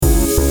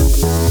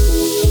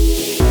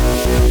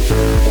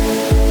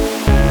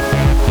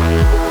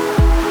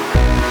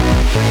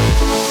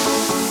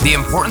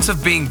importance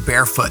of being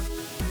barefoot,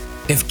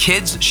 if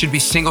kids should be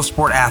single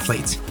sport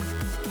athletes,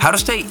 how to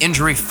stay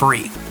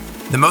injury-free,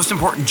 the most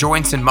important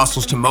joints and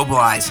muscles to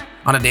mobilize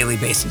on a daily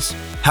basis,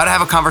 how to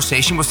have a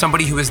conversation with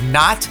somebody who is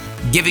not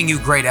giving you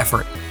great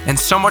effort, and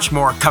so much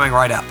more coming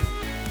right up.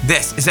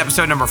 This is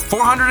episode number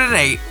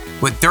 408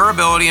 with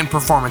durability and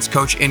performance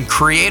coach and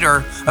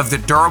creator of the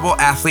Durable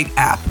Athlete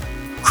app,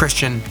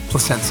 Christian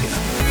Placencia.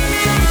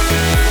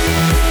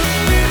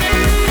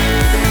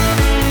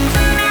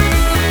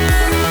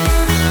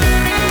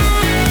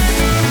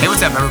 Hey,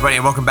 what's up, everybody,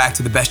 and welcome back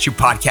to the Best You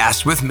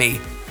podcast with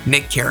me,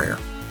 Nick Carrier.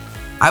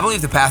 I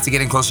believe the path to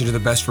getting closer to the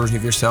best version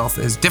of yourself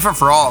is different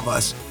for all of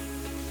us,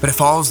 but it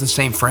follows the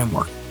same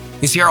framework.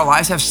 You see, our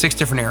lives have 6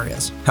 different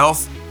areas: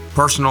 health,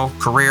 personal,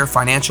 career,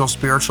 financial,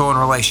 spiritual, and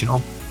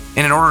relational.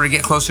 And in order to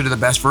get closer to the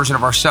best version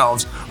of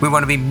ourselves, we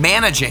want to be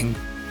managing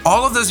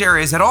all of those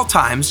areas at all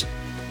times,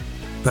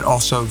 but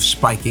also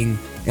spiking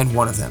in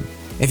one of them.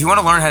 If you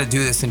want to learn how to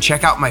do this, then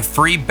check out my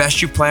free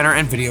Best You Planner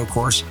and video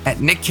course at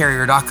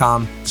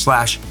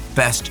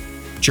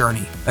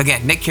nickcarrier.com/bestjourney.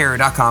 Again,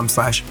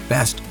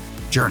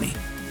 nickcarrier.com/bestjourney.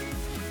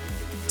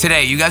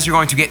 Today, you guys are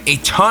going to get a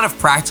ton of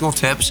practical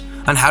tips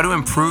on how to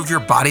improve your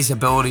body's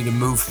ability to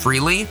move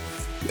freely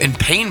and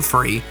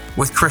pain-free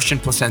with Christian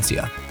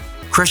Placencia.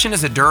 Christian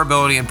is a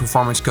durability and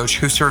performance coach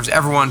who serves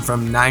everyone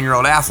from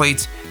 9-year-old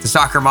athletes to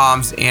soccer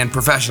moms and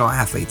professional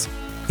athletes.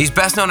 He's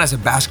best known as a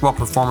basketball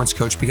performance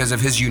coach because of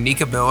his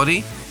unique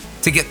ability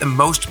to get the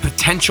most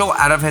potential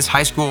out of his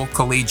high school,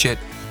 collegiate,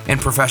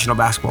 and professional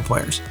basketball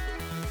players.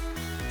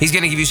 He's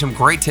going to give you some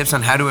great tips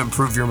on how to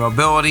improve your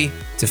mobility,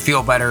 to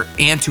feel better,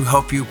 and to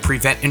help you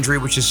prevent injury,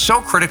 which is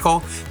so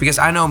critical because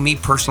I know me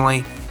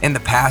personally, in the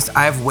past,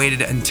 I've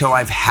waited until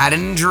I've had an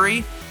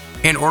injury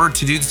in order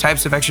to do the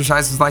types of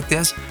exercises like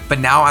this, but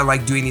now I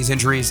like doing these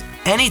injuries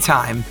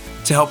anytime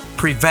to help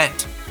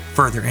prevent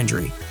further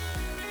injury.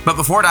 But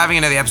before diving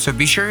into the episode,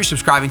 be sure you're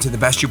subscribing to the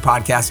Best You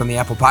podcast on the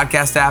Apple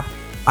Podcast app,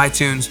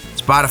 iTunes,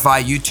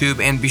 Spotify, YouTube,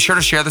 and be sure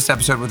to share this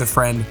episode with a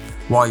friend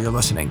while you're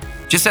listening.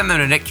 Just send them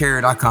to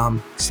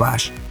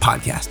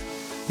nickcarrier.com/podcast.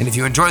 And if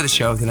you enjoy the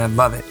show, then I'd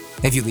love it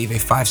if you leave a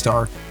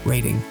 5-star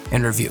rating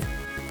and review.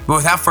 But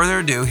without further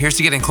ado, here's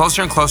to getting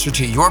closer and closer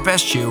to your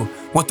best you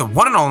with the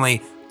one and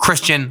only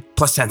Christian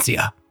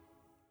Placencia.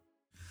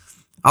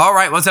 All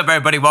right, what's up,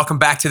 everybody? Welcome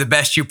back to the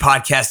Best You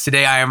podcast.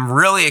 Today, I am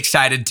really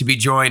excited to be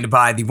joined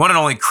by the one and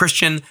only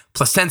Christian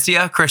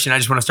Placencia. Christian, I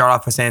just want to start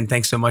off by saying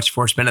thanks so much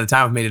for spending the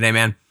time with me today,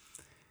 man.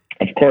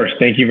 Of course.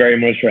 Thank you very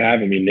much for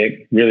having me,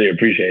 Nick. Really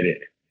appreciate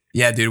it.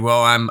 Yeah, dude.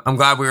 Well, I'm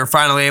glad we were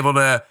finally able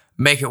to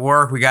make it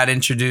work. We got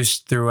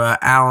introduced through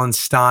Alan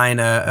Stein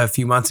a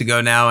few months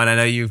ago now, and I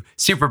know you're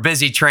super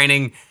busy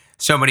training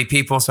so many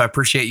people, so I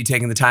appreciate you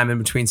taking the time in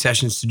between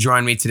sessions to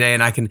join me today,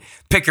 and I can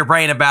pick your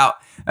brain about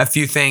a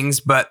few things.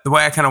 But the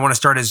way I kind of want to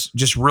start is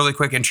just really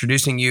quick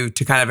introducing you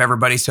to kind of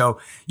everybody. So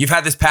you've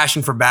had this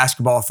passion for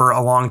basketball for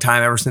a long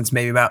time, ever since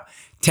maybe about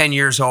 10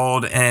 years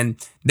old, and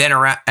then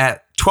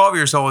at 12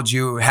 years old,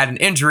 you had an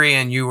injury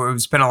and you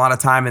spent a lot of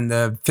time in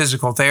the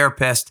physical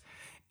therapist,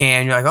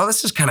 and you're like, oh,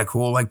 this is kind of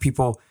cool, like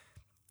people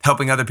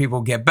helping other people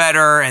get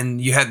better,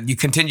 and you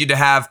continued to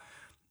have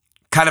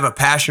kind of a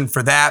passion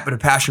for that, but a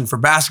passion for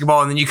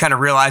basketball. And then you kind of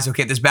realize,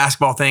 okay, this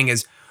basketball thing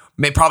is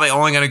probably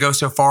only going to go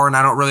so far, and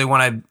I don't really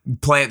want to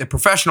play at the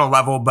professional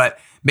level, but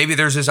maybe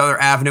there's this other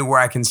avenue where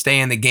I can stay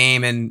in the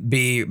game and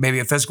be maybe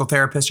a physical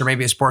therapist or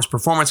maybe a sports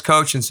performance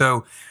coach. And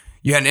so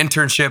you had an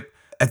internship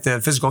at the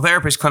physical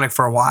therapist clinic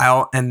for a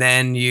while, and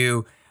then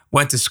you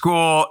went to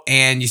school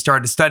and you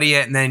started to study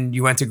it, and then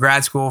you went to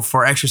grad school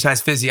for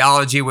exercise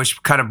physiology,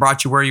 which kind of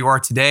brought you where you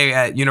are today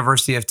at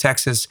University of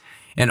Texas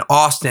in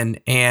Austin.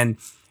 And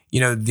you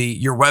know,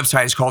 your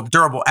website is called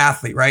Durable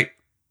Athlete, right?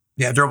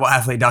 Yeah,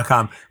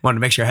 durableathlete.com. Wanted to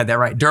make sure I had that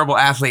right. Durable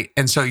Athlete.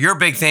 And so your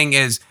big thing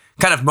is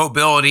kind of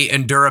mobility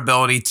and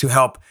durability to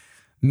help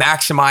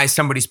maximize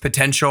somebody's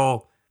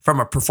potential from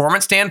a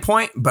performance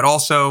standpoint, but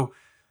also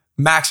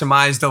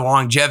maximize the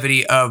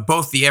longevity of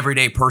both the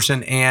everyday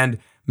person and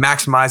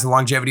maximize the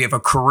longevity of a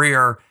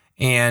career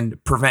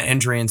and prevent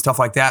injury and stuff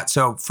like that.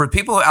 So for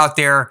people out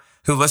there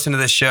who listen to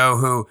this show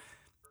who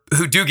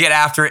do get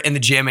after it in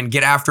the gym and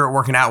get after it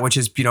working out, which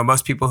is, you know,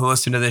 most people who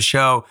listen to this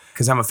show,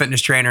 because I'm a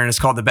fitness trainer and it's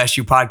called the Best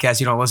You podcast.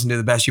 You don't listen to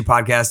the Best You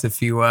podcast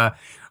if you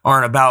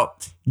aren't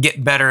about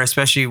getting better,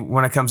 especially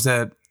when it comes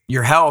to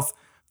your health.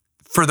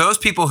 For those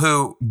people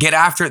who get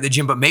after it at the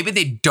gym, but maybe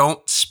they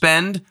don't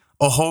spend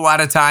a whole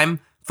lot of time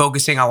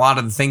focusing on a lot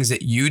of the things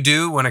that you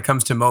do when it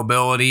comes to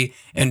mobility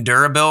and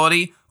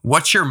durability,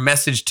 what's your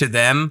message to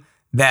them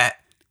that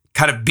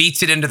kind of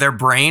beats it into their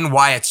brain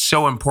why it's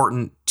so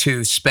important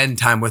to spend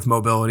time with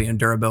mobility and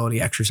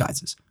durability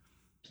exercises?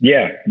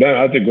 Yeah,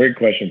 that's a great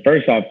question.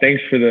 First off,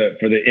 thanks for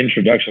the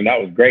introduction. That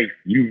was great.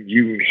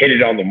 You hit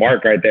it on the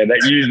mark right there.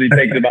 That usually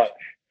takes about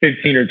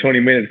 15 or 20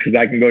 minutes because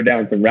I can go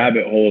down some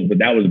rabbit holes, but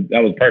that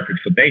was perfect.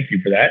 So thank you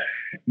for that.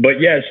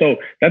 But yeah, so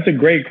that's a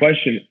great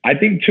question. I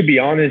think, to be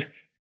honest,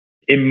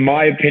 in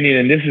my opinion,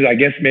 and this is, I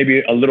guess,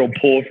 maybe a little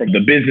pull from the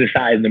business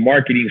side and the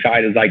marketing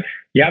side, is like,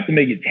 you have to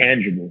make it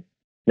tangible.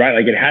 right?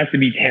 Like it has to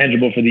be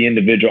tangible for the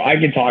individual. I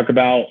can talk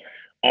about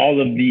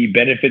all of the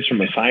benefits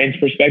from a science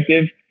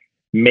perspective.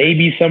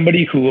 Maybe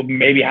somebody who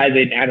maybe has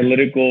an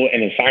analytical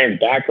and a science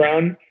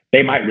background,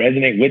 they might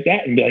resonate with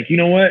that and be like, you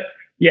know what?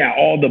 Yeah,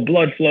 all the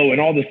blood flow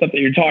and all the stuff that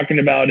you're talking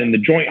about and the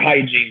joint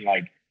hygiene,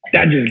 like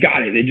that just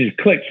got it. It just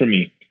clicked for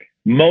me.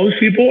 Most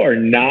people are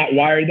not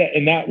wired that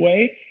in that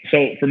way.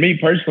 So for me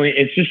personally,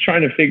 it's just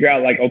trying to figure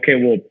out like, okay,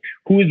 well,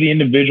 who is the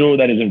individual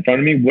that is in front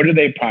of me? What do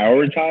they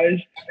prioritize?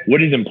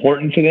 What is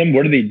important to them?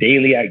 What are the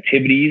daily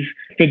activities,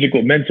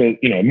 physical, mental,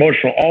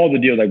 emotional, all the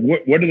deals? Like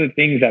what are the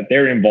things that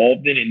they're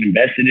involved in and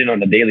invested in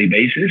on a daily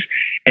basis?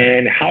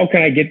 And how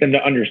can I get them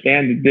to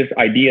understand that this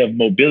idea of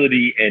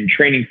mobility and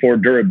training for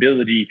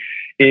durability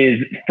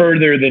is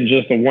further than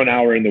just a 1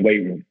 hour in the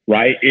weight room,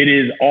 right? It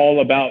is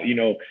all about,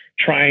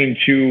 trying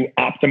to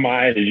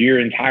optimize your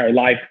entire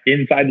life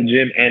inside the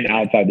gym and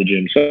outside the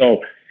gym.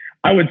 So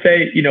I would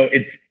say,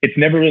 it's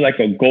never really like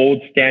a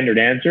gold standard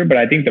answer, but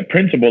I think the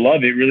principle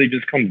of it really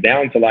just comes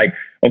down to like,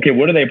 okay,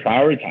 what do they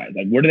prioritize?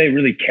 Like, what do they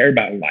really care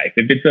about in life?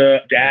 If it's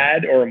a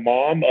dad or a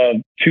mom of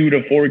 2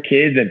 to 4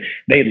 kids and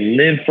they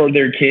live for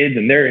their kids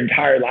and their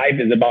entire life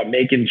is about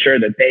making sure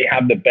that they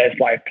have the best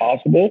life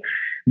possible,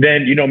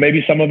 then,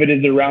 maybe some of it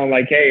is around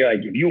like, hey,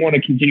 like if you want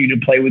to continue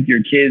to play with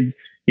your kids,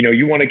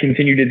 you want to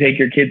continue to take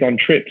your kids on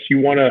trips, you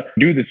want to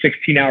do the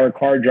 16-hour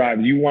car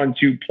drives, you want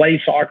to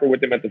play soccer with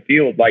them at the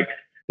field, like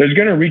there's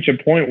going to reach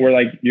a point where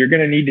like you're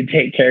going to need to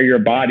take care of your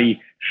body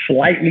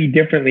slightly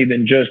differently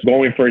than just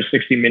going for a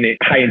 60-minute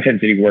high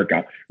intensity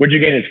workout, which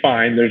again is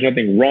fine. There's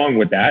nothing wrong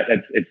with that.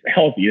 It's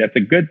healthy. That's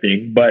a good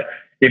thing. But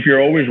if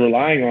you're always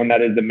relying on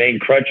that as the main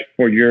crutch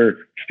for your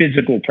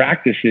physical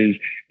practices,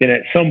 then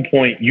at some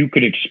point you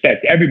could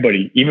expect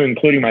everybody, even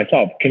including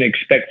myself, can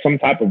expect some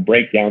type of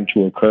breakdown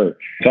to occur.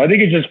 So I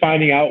think it's just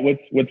finding out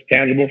what's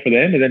tangible for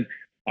them. And then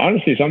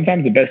honestly,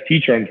 sometimes the best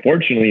teacher,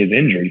 unfortunately, is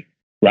injury,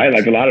 right?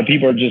 Like a lot of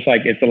people are just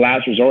like, it's the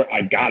last resort.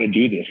 I got to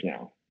do this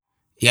now.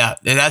 Yeah,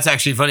 and that's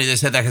actually funny they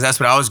said that because that's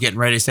what I was getting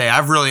ready to say.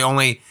 I've really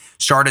only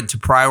started to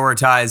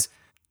prioritize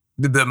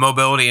the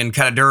mobility and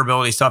kind of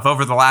durability stuff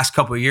over the last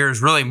couple of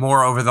years, really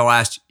more over the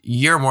last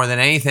year more than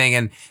anything.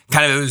 And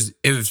kind of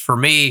it was for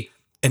me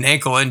an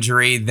ankle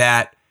injury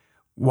that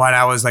when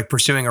I was like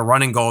pursuing a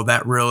running goal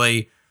that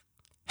really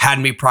had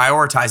me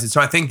prioritize it.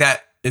 So I think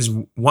that is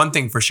one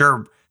thing for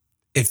sure.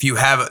 If you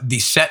have the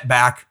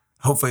setback,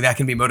 hopefully that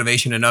can be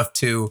motivation enough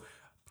to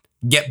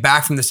get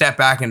back from the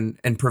setback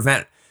and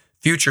prevent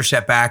future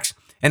setbacks.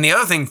 And the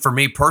other thing for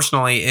me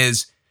personally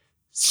is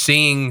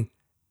seeing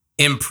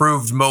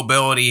improved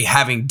mobility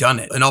having done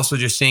it, and also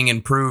just seeing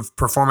improved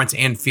performance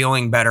and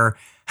feeling better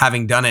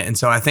having done it. And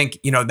so I think,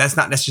 that's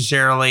not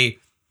necessarily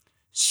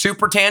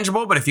super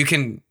tangible, but if you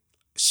can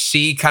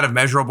see kind of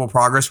measurable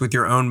progress with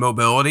your own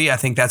mobility, I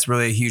think that's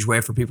really a huge way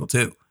for people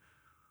too.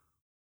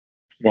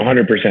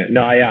 100%.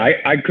 No, yeah,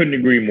 I couldn't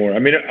agree more. I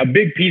mean, a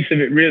big piece of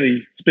it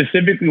really,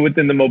 specifically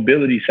within the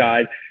mobility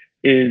side,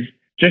 is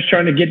just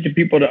trying to get to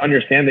people to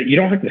understand that you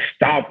don't have to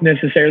stop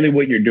necessarily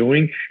what you're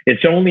doing.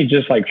 It's only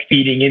just like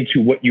feeding into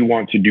what you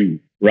want to do,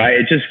 right?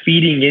 It's just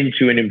feeding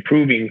into and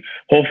improving,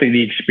 hopefully,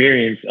 the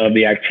experience of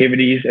the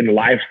activities and the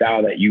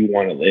lifestyle that you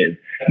want to live.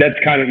 That's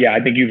kind of,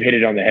 I think you've hit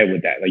it on the head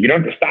with that. Like you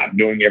don't have to stop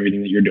doing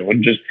everything that you're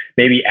doing, just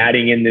maybe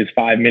adding in this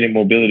 5-minute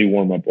mobility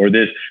warm-up or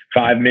this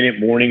 5-minute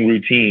morning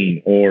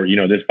routine or,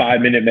 this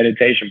 5-minute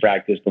meditation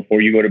practice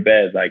before you go to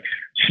bed. Like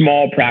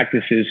small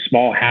practices,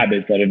 small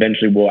habits that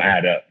eventually will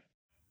add up.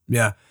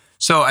 Yeah.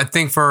 So I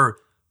think for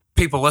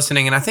people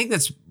listening, and I think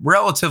that's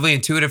relatively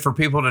intuitive for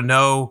people to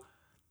know,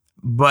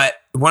 but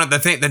one of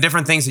the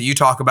different things that you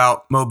talk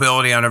about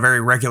mobility on a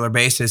very regular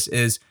basis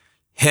is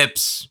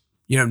hips,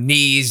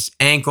 knees,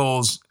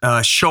 ankles,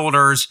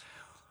 shoulders.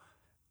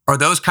 Are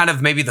those kind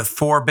of maybe the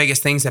 4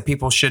 biggest things that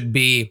people should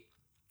be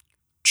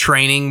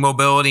training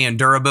mobility and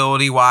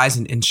durability wise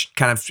and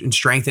kind of in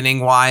strengthening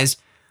wise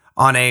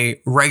on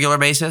a regular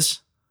basis?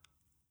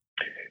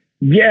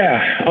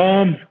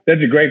 Yeah,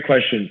 that's a great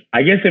question.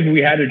 I guess if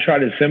we had to try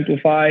to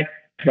simplify,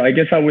 I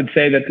guess I would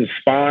say that the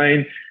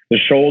spine, the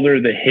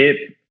shoulder, the hip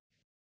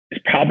is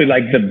probably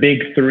like the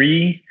big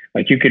 3.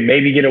 Like you could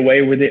maybe get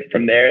away with it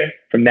from there,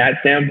 from that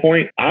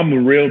standpoint. I'm a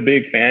real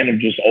big fan of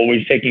just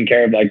always taking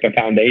care of like the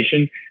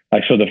foundation.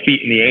 Like, so the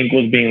feet and the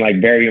ankles being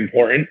like very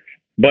important.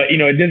 But,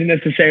 it doesn't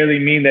necessarily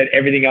mean that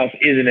everything else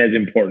isn't as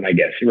important, I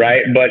guess,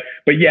 right? But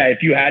yeah,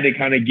 if you had to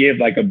kind of give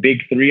like a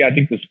big 3, I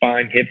think the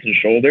spine, hips, and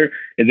shoulder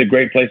is a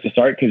great place to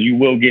start because you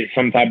will get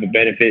some type of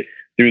benefit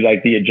through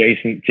like the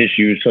adjacent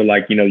tissues. So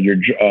like,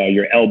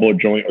 your elbow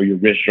joint or your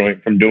wrist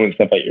joint from doing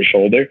stuff at your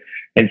shoulder.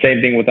 And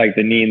same thing with like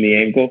the knee and the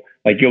ankle.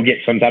 Like you'll get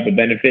some type of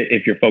benefit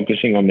if you're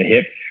focusing on the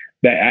hip.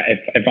 That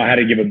if I had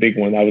to give a big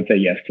one, I would say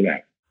yes to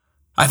that.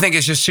 I think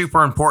it's just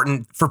super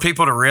important for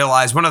people to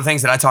realize one of the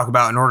things that I talk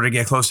about in order to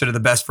get closer to the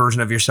best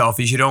version of yourself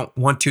is you don't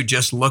want to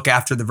just look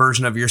after the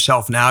version of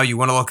yourself now. You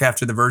want to look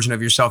after the version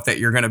of yourself that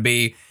you're going to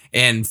be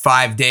in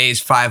 5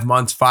 days, 5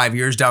 months, 5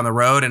 years down the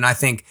road. And I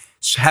think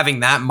having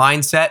that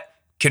mindset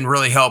can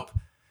really help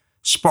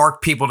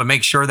spark people to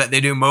make sure that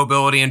they do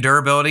mobility and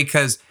durability?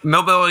 Because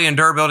mobility and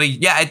durability,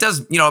 yeah, it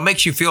does, it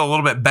makes you feel a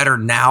little bit better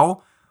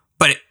now,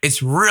 but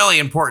it's really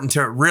important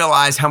to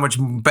realize how much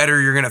better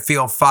you're going to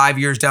feel 5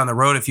 years down the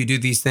road if you do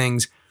these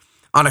things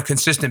on a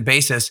consistent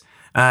basis.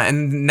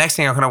 And the next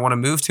thing I kind of want to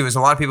move to is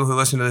a lot of people who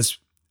listen to this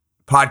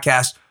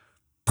podcast,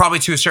 probably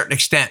to a certain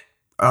extent,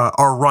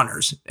 are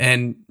runners,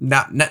 and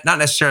not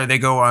necessarily they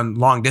go on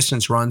long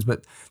distance runs,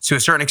 but to a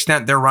certain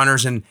extent they're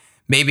runners and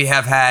maybe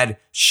have had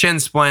shin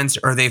splints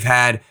or they've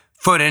had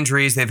foot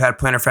injuries, they've had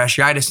plantar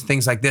fasciitis and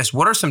things like this.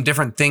 What are some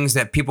different things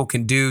that people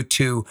can do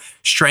to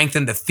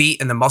strengthen the feet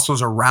and the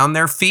muscles around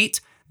their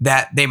feet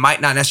that they might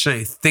not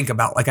necessarily think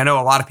about? Like I know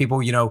a lot of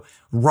people,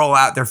 roll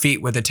out their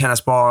feet with a tennis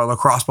ball or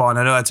lacrosse ball, and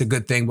I know that's a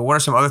good thing, but what are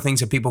some other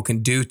things that people can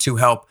do to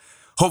help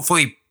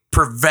hopefully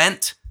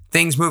prevent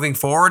things moving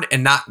forward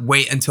and not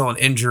wait until an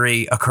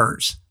injury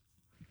occurs?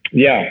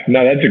 Yeah,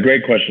 no, that's a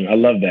great question. I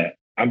love that.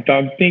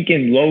 I'm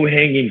thinking low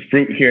hanging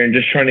fruit here and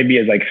just trying to be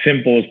as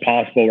simple as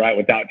possible, right?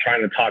 Without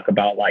trying to talk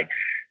about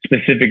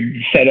specific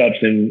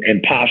setups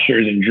and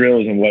postures and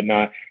drills and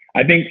whatnot.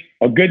 I think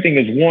a good thing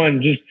is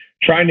one, just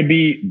trying to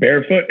be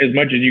barefoot as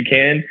much as you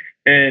can.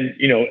 And,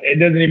 it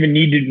doesn't even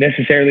need to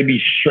necessarily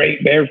be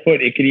straight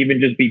barefoot. It could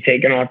even just be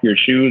taking off your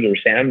shoes or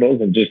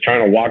sandals and just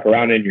trying to walk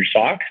around in your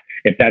socks,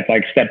 if that's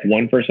step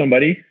one for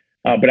somebody.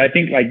 But I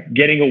think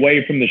getting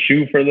away from the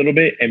shoe for a little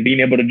bit and being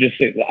able to just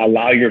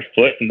allow your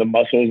foot and the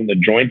muscles and the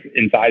joints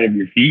inside of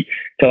your feet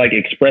to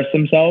express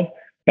themselves.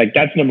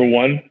 That's number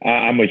one.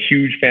 I'm a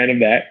huge fan of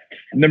that.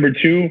 Number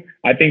two,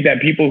 I think that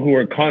people who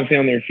are constantly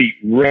on their feet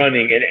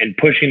running and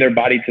pushing their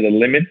body to the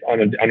limits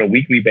on a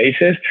weekly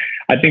basis,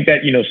 I think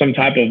that, some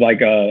type of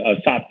a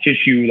soft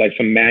tissue,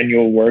 some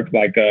manual work,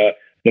 the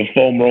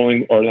foam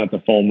rolling, or not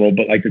the foam roll,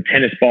 but the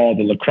tennis ball,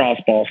 the lacrosse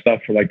ball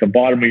stuff for the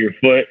bottom of your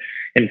foot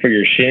and for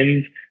your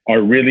shins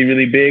are really,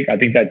 really big. I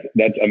think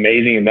that's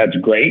amazing and that's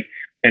great.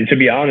 And to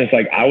be honest,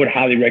 I would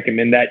highly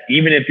recommend that,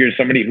 even if you're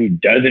somebody who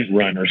doesn't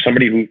run or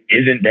somebody who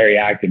isn't very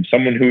active,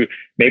 someone who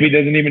maybe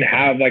doesn't even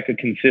have a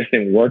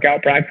consistent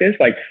workout practice,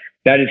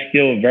 that is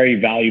still a very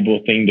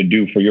valuable thing to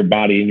do for your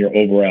body and your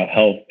overall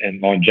health and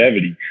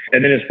longevity.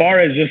 And then as far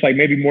as just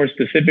maybe more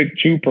specific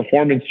to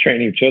performance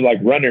training to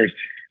runners,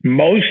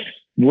 most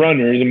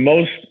runners and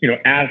most,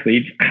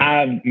 athletes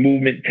have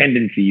movement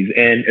tendencies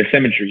and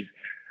asymmetries,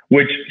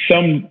 which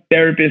some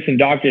therapists and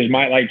doctors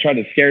might try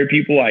to scare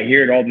people. I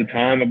hear it all the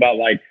time about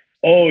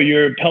oh,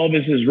 your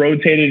pelvis is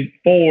rotated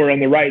forward on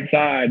the right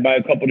side by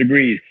a couple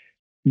degrees.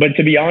 But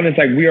to be honest,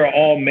 we are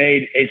all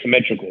made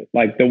asymmetrical.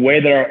 The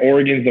way that our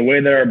organs, the way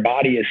that our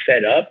body is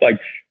set up,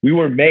 we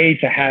were made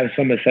to have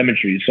some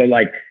asymmetries. So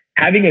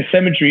having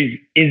asymmetries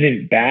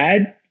isn't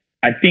bad.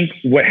 I think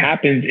what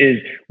happens is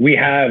we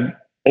have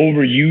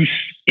overuse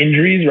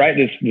injuries, right?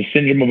 The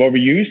syndrome of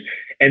overuse.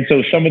 And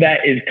so some of that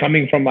is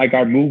coming from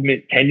our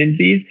movement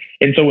tendencies.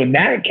 And so in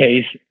that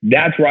case,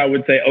 that's where I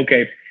would say,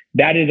 okay,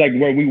 that is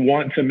where we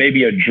want to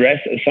maybe address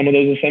some of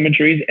those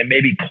asymmetries and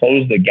maybe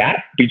close the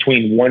gap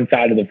between one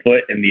side of the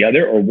foot and the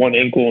other, or one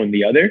ankle and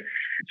the other.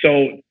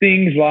 So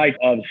things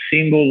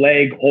single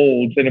leg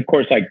holds. And of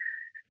course,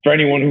 for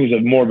anyone who's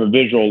more of a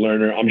visual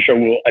learner, I'm sure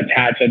we'll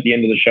attach at the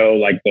end of the show,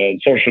 the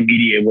social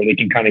media where they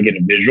can kind of get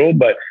a visual,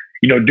 but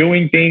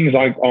doing things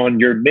on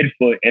your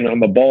midfoot and on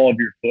the ball of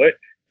your foot,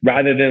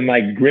 rather than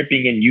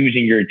gripping and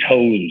using your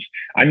toes.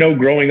 I know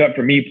growing up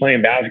for me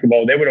playing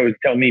basketball, they would always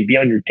tell me, be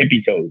on your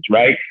tippy toes,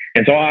 right?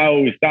 And so I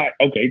always thought,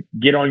 okay,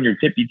 get on your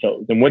tippy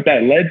toes. And what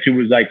that led to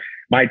was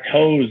my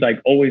toes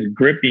always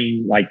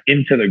gripping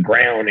into the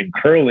ground and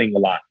curling a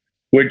lot,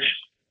 which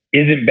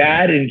isn't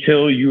bad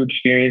until you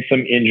experience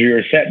some injury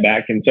or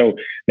setback. And so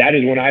that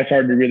is when I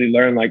started to really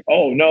learn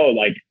oh no,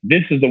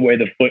 this is the way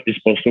the foot is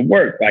supposed to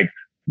work.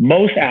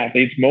 Most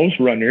athletes, most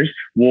runners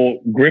will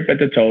grip at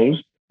the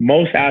toes.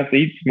 Most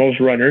athletes, most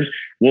runners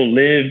will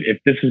live, if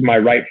this is my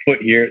right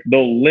foot here,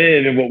 they'll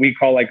live in what we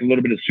call a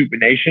little bit of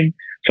supination.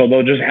 So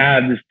they'll just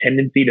have this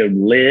tendency to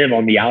live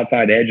on the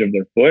outside edge of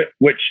their foot,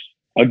 which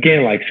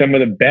again, some of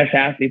the best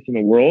athletes in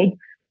the world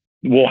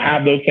will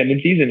have those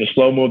tendencies. In a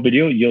slow-mo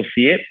video, you'll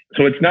see it.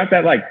 So it's not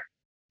that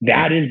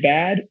that is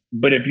bad,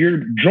 but if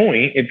your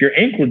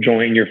ankle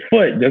joint, your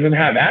foot doesn't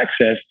have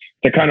access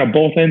to kind of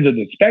both ends of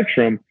the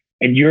spectrum,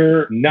 and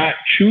you're not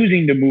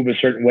choosing to move a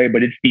certain way,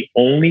 but it's the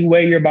only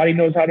way your body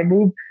knows how to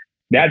move,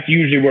 that's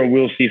usually where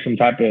we'll see some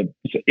type of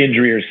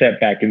injury or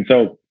setback. And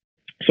so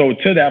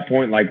to that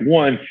point,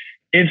 one,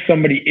 if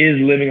somebody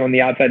is living on the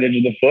outside edge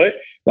of the foot,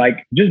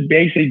 just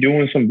basically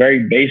doing some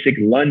very basic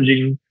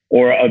lunging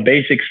or a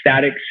basic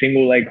static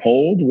single leg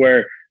hold,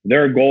 where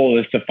their goal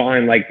is to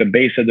find the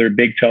base of their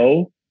big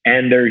toe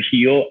and their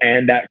heel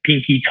and that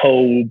pinky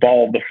toe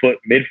ball of the foot,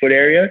 midfoot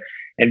area,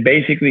 and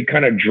basically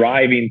kind of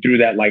driving through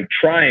that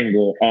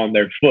triangle on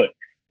their foot.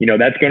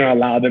 That's going to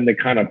allow them to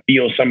kind of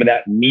feel some of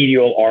that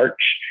medial arch,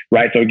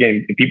 right? So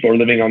again, if people are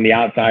living on the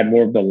outside,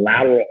 more of the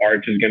lateral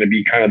arch is going to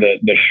be kind of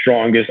the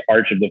strongest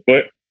arch of the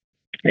foot.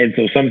 And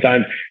so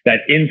sometimes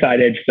that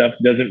inside edge stuff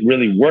doesn't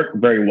really work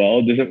very well.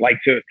 It doesn't like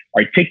to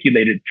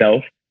articulate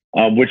itself.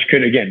 which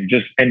could, again,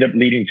 just end up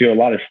leading to a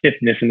lot of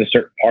stiffness in a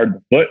certain part of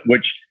the foot,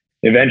 which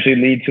eventually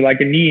lead to like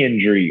a knee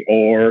injury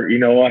or,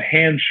 a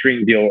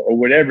hamstring deal or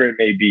whatever it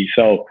may be.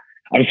 So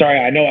I'm sorry,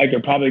 I know I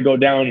could probably go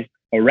down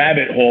a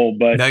rabbit hole,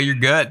 but no, you're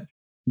good.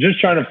 Just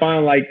trying to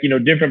find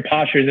different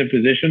postures and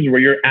positions where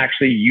you're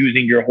actually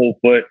using your whole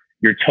foot,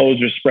 your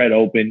toes are spread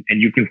open,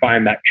 and you can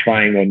find that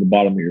triangle on the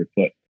bottom of your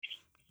foot.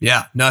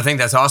 Yeah, no, I think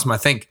that's awesome. I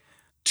think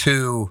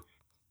to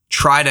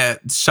try to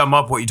sum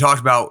up what you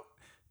talked about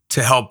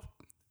to help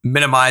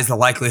minimize the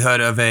likelihood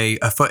of a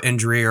foot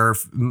injury or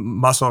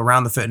muscle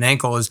around the foot and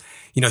ankle is,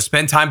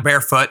 spend time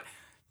barefoot.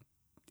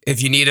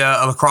 If you need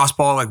a lacrosse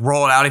ball, like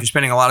roll it out if you're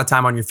spending a lot of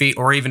time on your feet,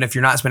 or even if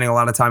you're not spending a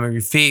lot of time on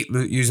your feet,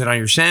 use it on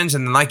your shins.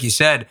 And then, like you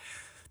said,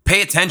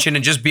 pay attention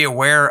and just be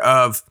aware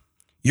of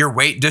your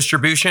weight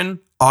distribution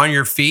on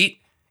your feet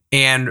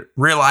and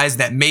realize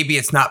that maybe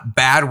it's not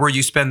bad where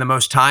you spend the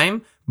most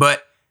time,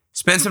 but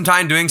spend some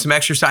time doing some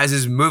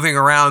exercises, moving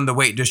around the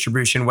weight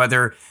distribution,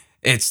 whether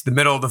it's the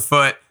middle of the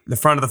foot, the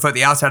front of the foot,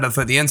 the outside of the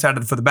foot, the inside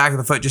of the foot, the back of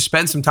the foot. Just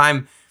spend some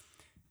time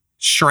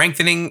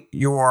strengthening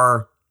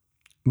your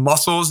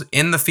muscles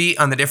in the feet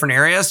on the different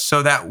areas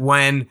so that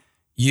when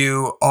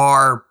you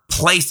are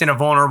placed in a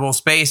vulnerable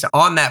space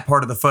on that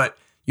part of the foot,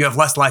 you have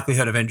less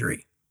likelihood of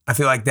injury. I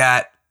feel like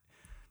that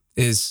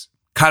is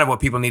kind of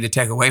what people need to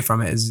take away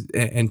from it, is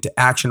an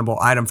actionable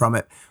item from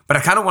it. But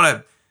I kind of want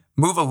to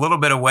move a little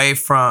bit away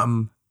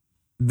from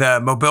the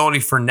mobility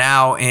for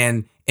now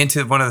and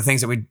into one of the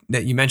things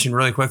that you mentioned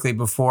really quickly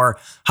before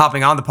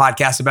hopping on the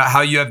podcast about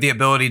how you have the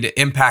ability to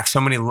impact so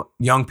many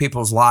young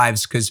people's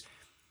lives, because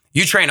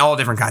you train all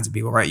different kinds of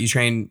people, right? You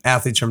train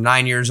athletes from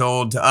 9 years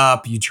old to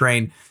up. You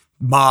train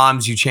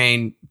moms. You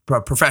train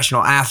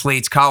professional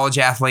athletes, college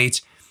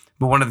athletes.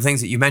 But one of the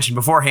things that you mentioned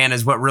beforehand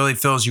is what really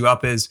fills you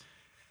up is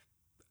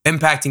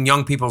impacting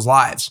young people's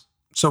lives.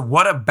 So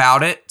what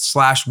about it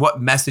 /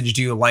 what message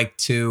do you like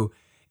to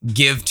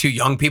give to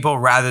young people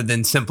rather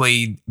than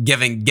simply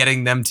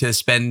getting them to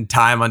spend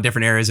time on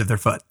different areas of their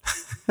foot?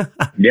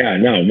 Yeah,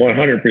 no,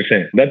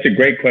 100%. That's a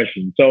great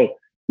question. So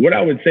what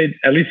I would say,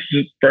 at least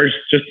first,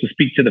 just to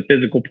speak to the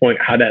physical point,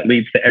 how that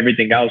leads to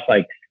everything else.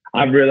 Like,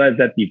 I've realized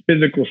that the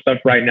physical stuff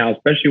right now,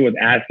 especially with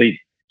athletes,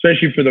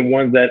 especially for the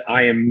ones that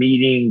I am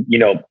meeting,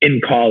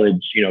 in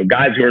college,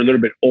 guys who are a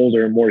little bit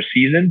older and more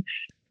seasoned,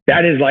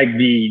 that is like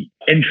the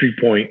entry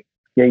point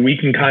where we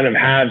can kind of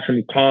have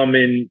some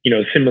common,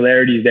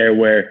 similarities there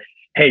where,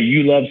 hey,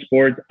 you love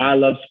sports, I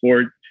love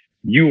sports,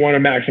 you want to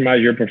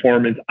maximize your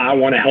performance, I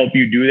want to help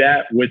you do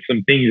that with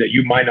some things that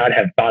you might not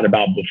have thought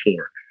about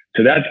before.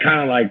 So that's kind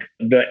of like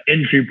the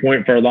entry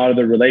point for a lot of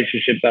the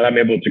relationships that I'm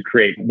able to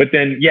create. But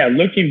then, yeah,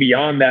 looking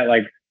beyond that,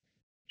 like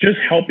just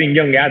helping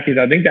young athletes,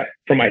 I think that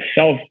for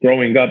myself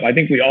growing up, I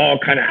think we all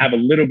kind of have a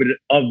little bit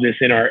of this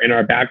in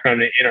our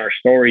background and in our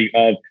story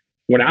of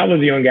when I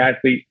was a young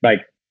athlete,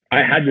 like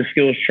I had the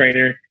skills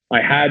trainer,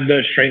 I had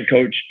the strength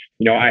coach,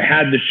 I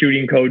had the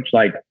shooting coach,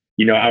 like,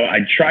 I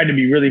tried to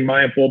be really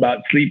mindful about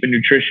sleep and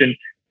nutrition,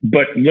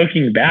 but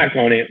looking back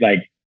on it, like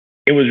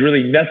it was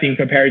really nothing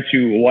compared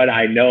to what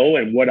I know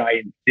and what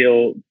I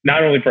instill,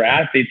 not only for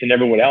athletes and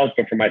everyone else,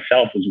 but for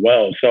myself as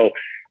well. So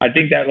I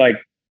think that like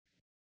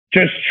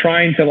just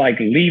trying to like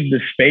leave the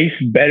space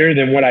better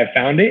than what I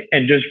found it,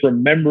 and just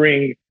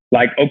remembering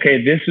like,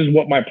 okay, this is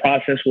what my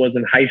process was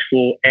in high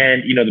school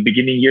and, the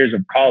beginning years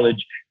of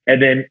college.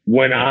 And then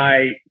when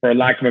I, for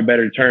lack of a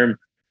better term,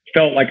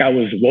 felt like I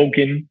was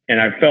woken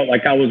and I felt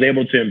like I was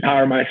able to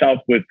empower myself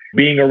with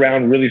being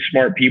around really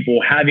smart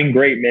people, having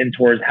great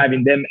mentors,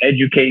 having them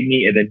educate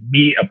me, and then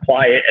me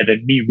apply it, and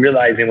then me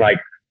realizing like,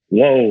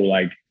 whoa,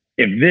 like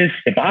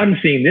if I'm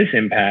seeing this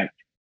impact,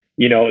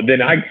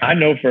 then I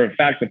know for a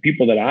fact the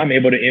people that I'm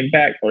able to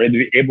impact, or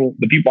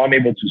the people I'm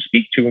able to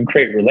speak to and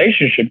create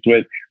relationships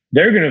with,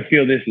 they're going to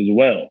feel this as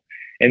well.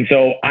 And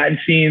so I've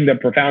seen the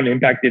profound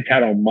impact it's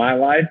had on my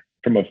life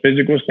from a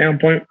physical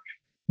standpoint,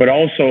 but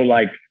also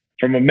like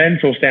from a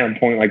mental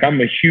standpoint. Like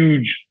I'm a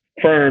huge,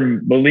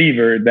 firm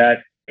believer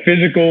that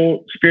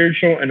physical,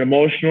 spiritual, and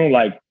emotional,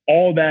 like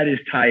all that is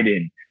tied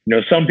in.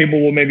 Some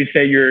people will maybe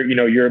say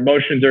your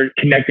emotions are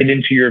connected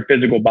into your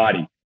physical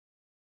body.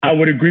 I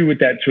would agree with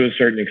that to a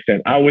certain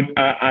extent.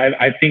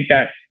 I think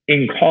that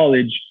in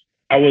college,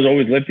 I was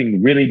always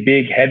lifting really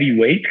big, heavy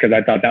weights because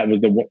I thought that was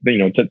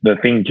the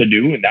thing to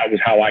do. And that was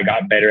how I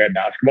got better at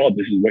basketball.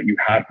 This is what you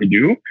have to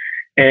do.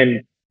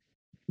 And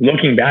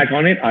looking back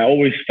on it, I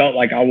always felt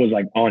like I was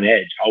like on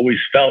edge. I always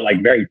felt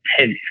like very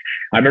tense.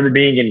 I remember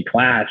being in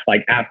class,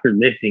 like after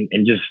lifting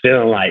and just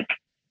feeling like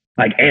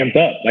amped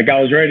up. Like I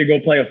was ready to go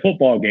play a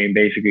football game,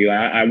 basically.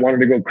 I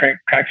wanted to go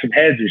crack some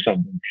heads or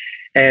something.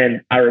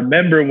 And I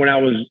remember when I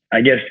was,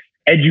 I guess,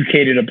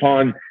 educated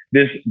upon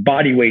this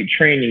body weight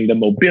training, the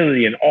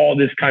mobility and all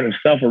this kind of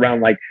stuff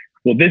around like,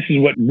 well, this is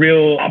what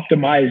real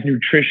optimized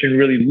nutrition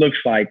really looks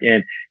like.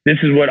 And this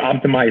is what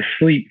optimized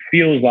sleep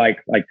feels like.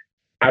 Like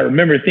I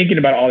remember thinking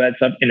about all that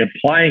stuff and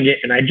applying it.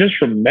 And I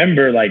just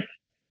remember like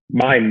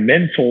my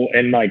mental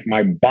and like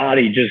my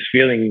body just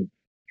feeling,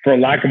 for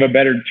lack of a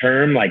better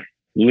term, like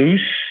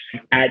loose,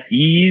 at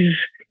ease,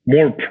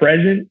 more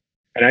present.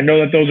 And I know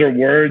that those are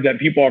words that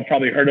people have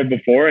probably heard of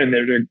before, and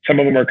some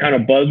of them are kind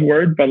of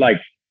buzzwords, but like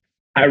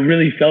I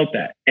really felt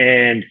that.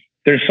 And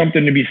there's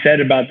something to be said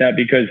about that,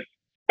 because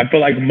I feel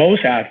like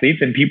most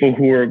athletes and people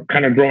who are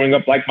kind of growing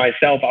up like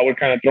myself, I would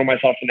kind of throw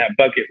myself in that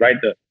bucket, right?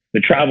 The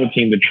travel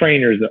team, the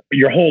trainers,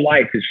 your whole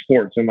life is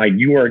sports. And like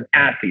you are an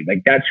athlete,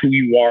 like that's who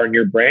you are in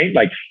your brain.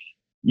 Like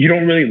you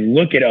don't really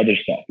look at other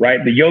stuff, right?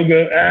 The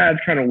yoga,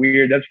 it's kind of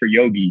weird. That's for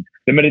yogis.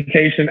 The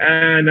meditation,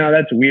 no,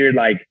 that's weird.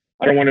 Like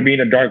I don't want to be in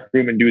a dark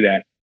room and do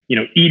that. You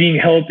know, eating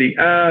healthy,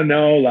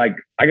 no, like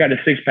I got a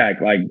 6-pack.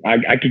 Like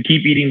I could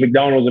keep eating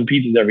McDonald's and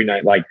pizzas every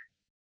night. Like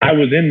I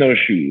was in those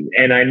shoes.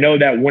 And I know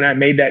that when I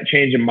made that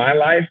change in my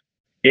life,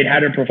 it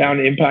had a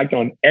profound impact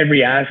on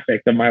every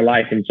aspect of my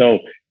life. And so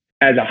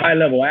as a high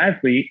level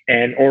athlete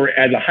or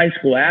as a high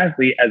school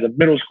athlete, as a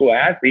middle school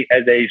athlete,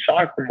 as a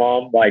soccer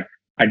mom, like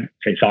I'd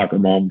say soccer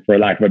mom for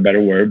lack of a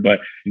better word, but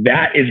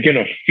that is going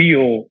to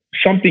feel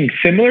something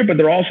similar, but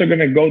they're also going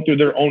to go through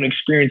their own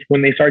experience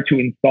when they start to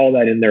install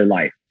that in their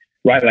life,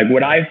 right? Like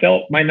what I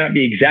felt might not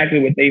be exactly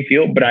what they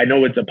feel, but I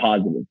know it's a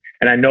positive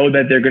and I know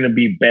that they're going to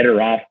be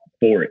better off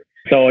for it.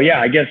 So yeah,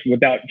 I guess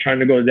without trying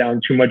to go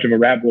down too much of a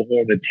rabbit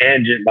hole of a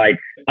tangent, like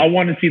I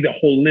want to see the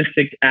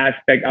holistic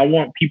aspect. I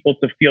want people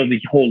to feel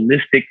the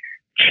holistic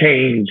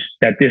change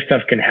that this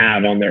stuff can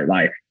have on their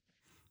life.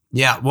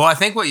 Yeah. Well, I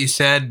think what you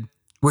said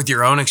with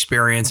your own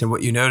experience and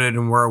what you noted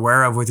and were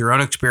aware of with your own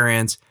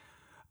experience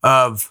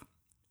of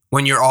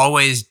when you're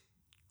always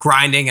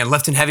grinding and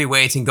lifting heavy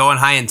weights and going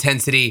high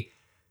intensity,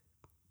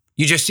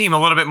 you just seem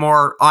a little bit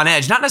more on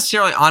edge, not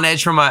necessarily on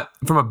edge from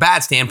a bad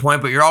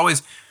standpoint, but you're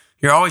always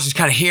just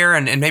kind of here,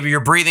 and maybe your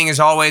breathing is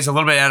always a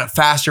little bit at a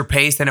faster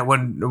pace than it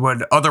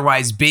would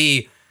otherwise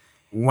be.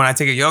 When I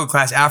take a yoga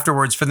class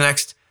afterwards for the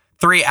next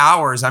 3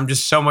 hours, I'm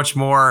just so much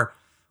more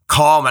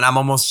calm, and I'm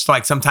almost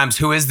like sometimes,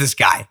 who is this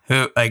guy?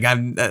 Who like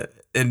I'm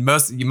and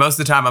most of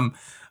the time I'm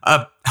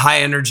up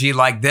high energy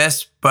like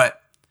this,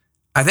 but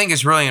I think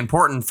it's really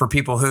important for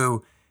people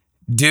who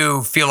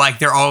do feel like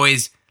they're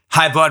always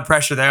high blood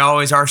pressure, they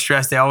always are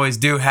stressed, they always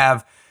do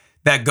have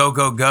that go.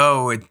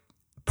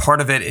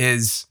 Part of it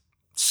is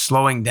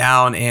slowing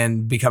down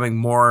and becoming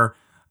more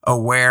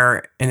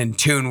aware and in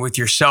tune with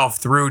yourself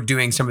through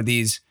doing some of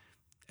these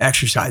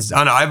exercises.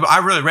 I don't know. I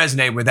really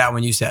resonated with that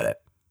when you said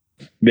it.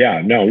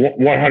 Yeah, no,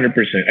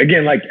 100%.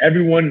 Again, like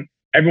everyone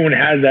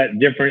has that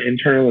different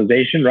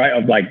internalization, right?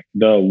 Of like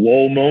the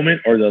whoa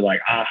moment or the like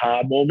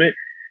aha moment.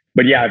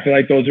 But yeah, I feel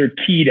like those are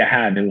key to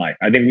have in life.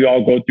 I think we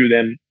all go through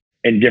them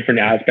in different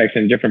aspects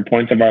and different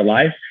points of our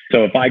life.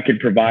 So if I could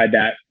provide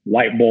that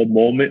light bulb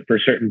moment for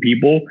certain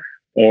people,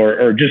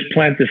 or just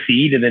plant the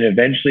seed and then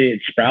eventually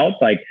it sprouts,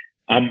 like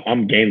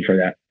I'm game for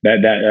that.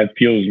 That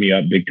fuels me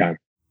up big time.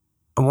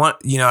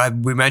 I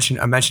mentioned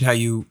how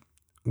you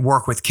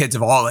work with kids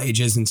of all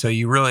ages, and so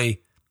you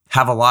really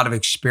have a lot of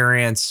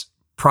experience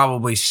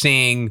probably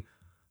seeing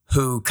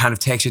who kind of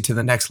takes it to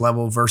the next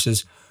level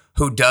versus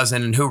who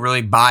doesn't, and who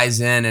really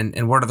buys in,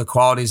 and what are the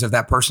qualities of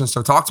that person.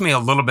 So talk to me a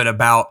little bit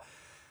about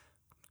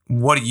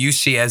what do you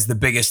see as the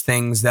biggest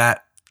things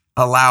that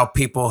allow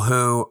people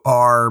who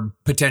are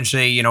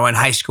potentially, in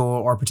high school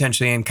or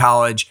potentially in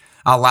college,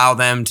 allow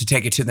them to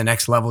take it to the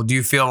next level? Do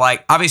you feel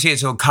like, obviously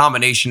it's a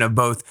combination of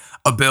both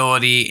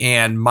ability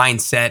and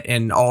mindset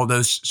and all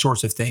those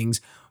sorts of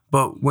things,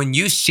 but when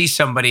you see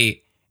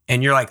somebody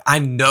and you're like, I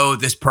know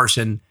this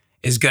person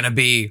is going to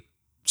be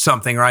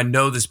something, or I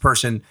know this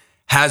person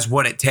has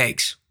what it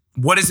takes,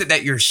 what is it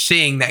that you're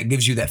seeing that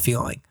gives you that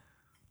feeling?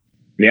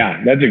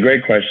 Yeah, that's a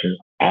great question.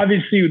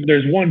 Obviously,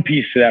 there's one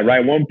piece to that,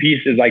 right? One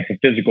piece is like the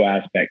physical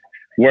aspect,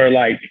 where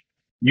like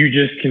you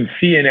just can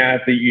see an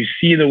athlete, you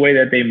see the way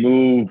that they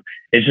move,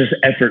 it's just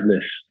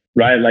effortless,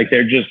 right? Like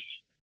they're just,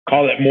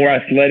 call it more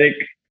athletic,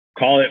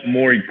 call it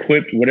more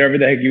equipped, whatever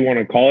the heck you want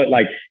to call it.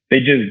 Like they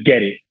just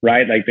get it,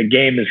 right? Like the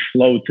game is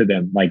slow to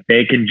them. Like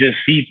they can just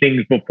see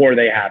things before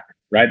they happen,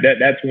 right?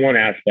 That's one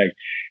aspect.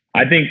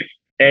 I think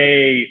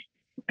a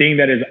thing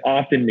that is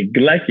often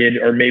neglected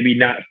or maybe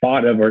not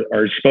thought of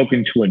or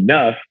spoken to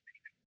enough,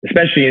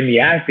 especially in the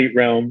athlete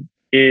realm,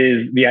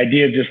 is the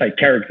idea of just like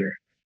character,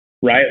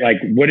 right? Like,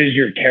 what is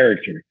your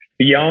character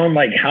beyond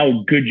like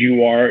how good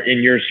you are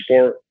in your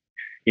sport?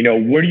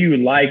 What do you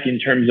like in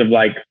terms of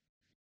like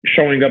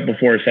showing up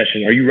before a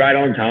session? Are you right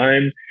on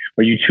time?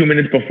 Are you 2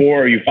 minutes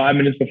before? Are you 5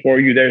 minutes before? Are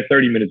you there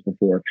 30 minutes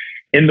before?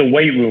 In the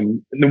weight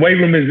room,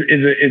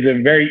 is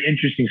a very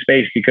interesting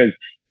space, because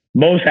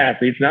most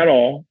athletes, not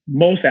all,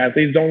 most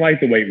athletes don't like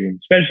the weight room,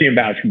 especially in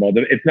basketball.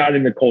 It's not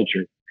in the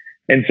culture.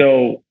 And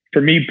so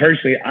for me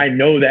personally, I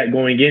know that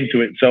going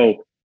into it.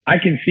 So I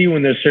can see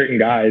when there's certain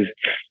guys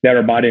that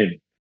are bought in,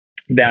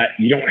 that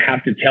you don't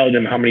have to tell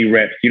them how many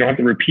reps. You don't have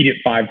to repeat it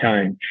 5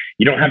 times.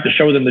 You don't have to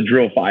show them the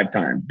drill 5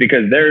 times,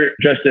 because they're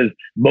just as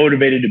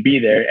motivated to be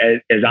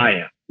there as I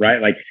am,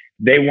 right? Like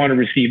they want to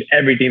receive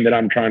everything that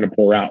I'm trying to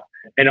pour out.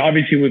 And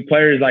obviously with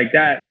players like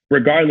that,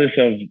 regardless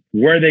of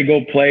where they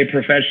go play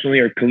professionally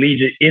or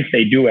collegiate, if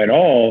they do at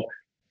all,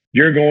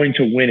 you're going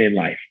to win in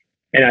life.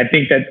 And I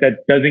think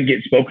that doesn't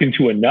get spoken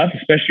to enough,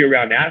 especially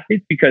around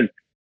athletes, because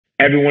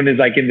everyone is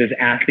like in this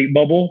athlete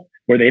bubble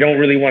where they don't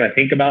really want to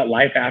think about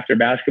life after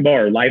basketball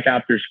or life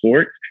after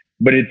sports,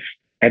 but it's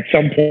at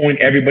some point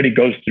everybody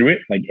goes through it.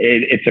 Like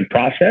it's a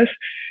process.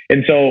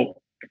 And so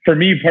for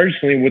me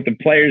personally, with the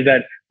players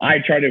that I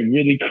try to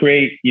really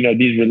create,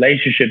 these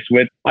relationships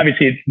with,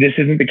 obviously this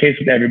isn't the case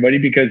with everybody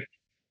because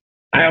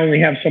I only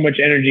have so much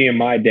energy in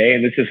my day.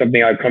 And this is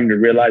something I've come to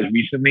realize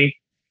recently.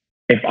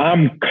 If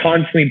I'm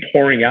constantly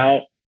pouring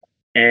out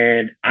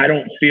and I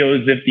don't feel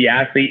as if the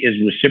athlete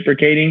is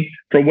reciprocating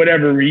for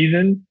whatever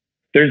reason,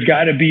 there's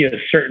got to be a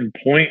certain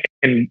point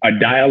in a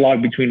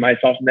dialogue between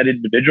myself and that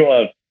individual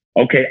of,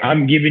 okay,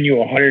 I'm giving you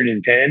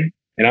 110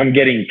 and I'm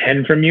getting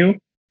 10 from you.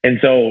 And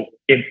so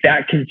if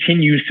that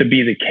continues to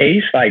be the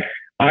case, like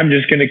I'm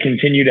just going to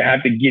continue to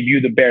have to give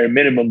you the bare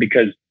minimum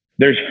because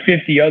there's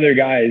 50 other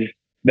guys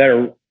that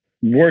are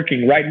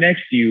working right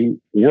next to you,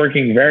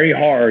 working very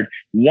hard,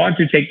 want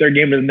to take their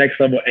game to the next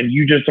level, and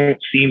you just don't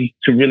seem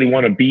to really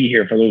want to be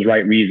here for those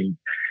right reasons.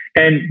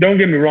 And don't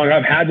get me wrong,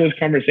 I've had those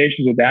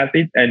conversations with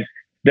athletes, and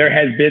there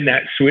has been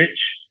that switch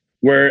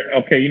where,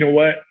 okay, you know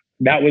what?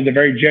 That was a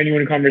very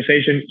genuine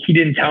conversation. He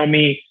didn't tell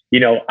me,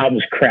 I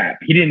was crap.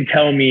 He didn't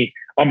tell me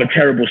I'm a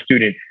terrible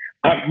student.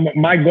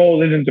 My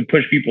goal isn't to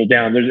push people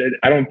down.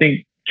 I don't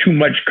think too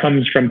much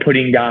comes from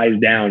putting guys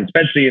down,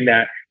 especially in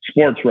that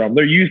sports realm.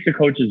 They're used to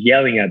coaches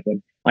yelling at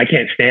them. I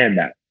can't stand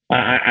that.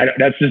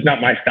 That's just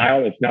not my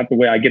style. It's not the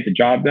way I get the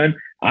job done.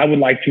 I would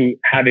like to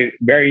have a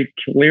very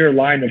clear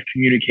line of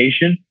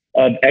communication,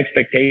 of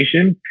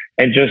expectation,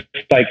 and just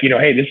like,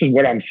 hey, this is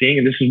what I'm seeing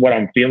and this is what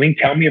I'm feeling.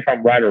 Tell me if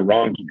I'm right or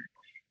wrong here.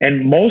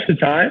 And most of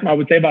the time, I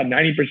would say about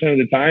 90% of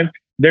the time,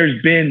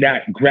 there's been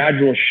that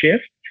gradual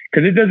shift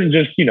because it doesn't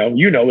just,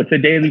 it's a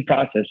daily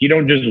process. You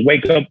don't just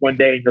wake up one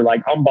day and you're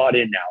like, I'm bought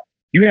in now.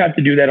 You have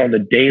to do that on a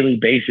daily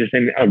basis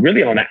and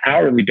really on an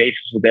hourly basis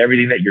with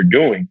everything that you're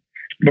doing.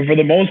 But for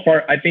the most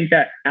part, I think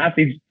that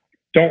athletes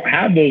don't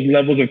have those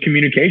levels of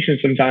communication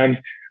sometimes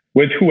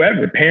with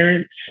whoever,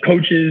 parents,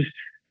 coaches,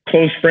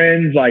 close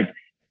friends. Like,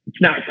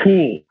 it's not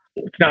cool.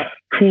 It's not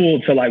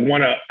cool to like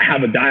want to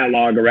have a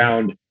dialogue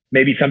around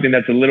maybe something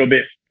that's a little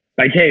bit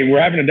like, hey, we're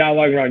having a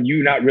dialogue around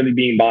you not really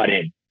being bought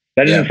in.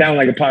 That doesn't sound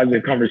like a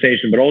positive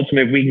conversation, but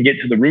ultimately, if we can get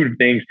to the root of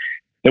things,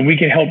 then we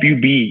can help you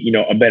be,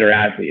 a better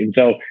athlete. And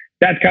so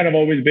that's kind of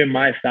always been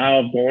my style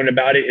of going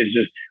about it, is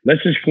just,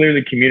 let's just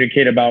clearly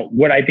communicate about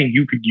what I think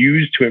you could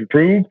use to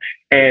improve.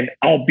 And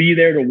I'll be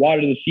there to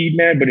water the seed,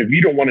 man. But if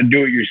you don't want to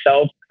do it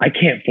yourself, I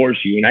can't force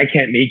you and I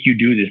can't make you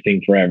do this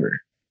thing forever.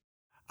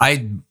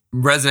 I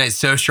resonate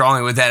so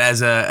strongly with that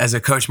as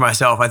a coach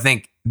myself. I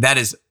think that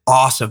is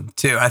awesome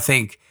too. I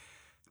think,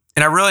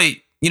 and I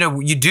really,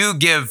 you do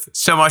give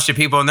so much to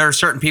people, and there are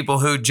certain people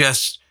who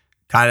just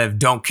kind of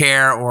don't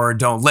care or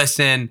don't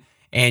listen,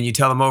 and you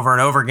tell them over and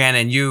over again,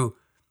 and you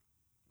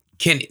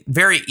can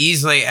very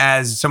easily,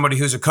 as somebody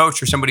who's a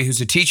coach or somebody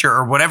who's a teacher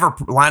or whatever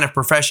line of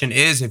profession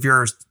is, if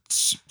you're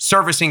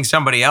servicing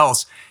somebody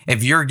else,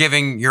 if you're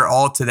giving your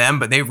all to them,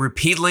 but they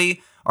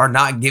repeatedly are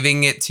not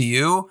giving it to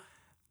you,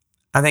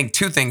 I think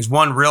two things.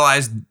 One,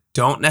 realize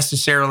don't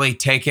necessarily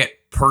take it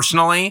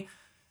personally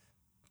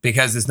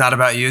because it's not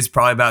about you, it's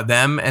probably about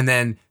them. And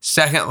then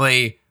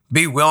secondly,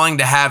 be willing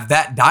to have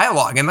that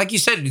dialogue. And like you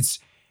said,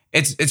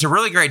 it's a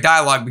really great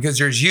dialogue because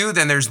there's you,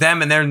 then there's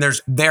them, and then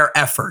there's their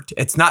effort.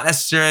 It's not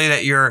necessarily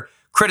that you're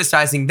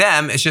criticizing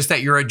them. It's just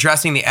that you're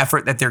addressing the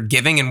effort that they're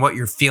giving and what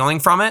you're feeling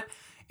from it.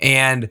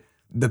 And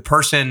the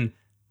person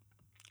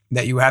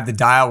that you have the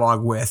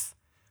dialogue with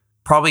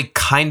probably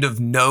kind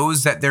of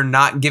knows that they're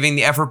not giving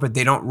the effort, but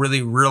they don't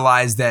really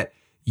realize that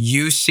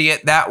you see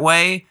it that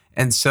way.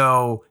 And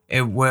so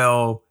it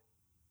will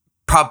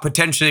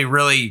potentially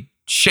really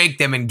shake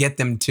them and get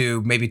them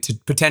to maybe to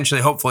potentially,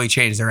 hopefully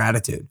change their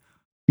attitude.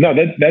 No,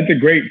 that's a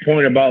great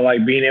point about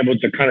like being able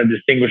to kind of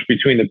distinguish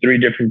between the three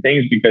different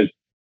things, because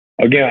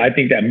again, I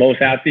think that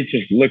most athletes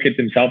just look at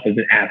themselves as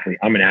an athlete.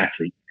 I'm an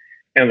athlete.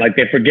 And like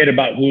they forget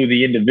about who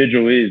the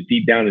individual is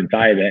deep down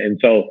inside that. And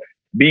so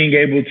being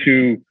able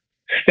to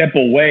step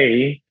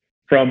away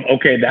from,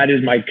 okay, that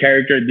is my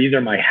character, these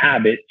are my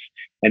habits,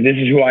 and this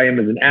is who I am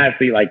as an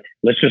athlete. Like,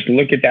 let's just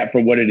look at that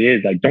for what it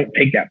is. Like, don't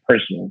take that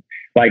personal.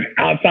 Like,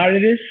 outside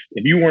of this,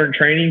 if you weren't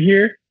training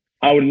here,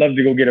 I would love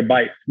to go get a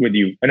bite with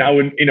you. And I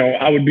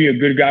would be a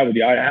good guy with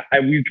you.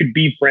 We could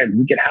be friends.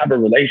 We could have a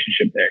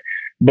relationship there.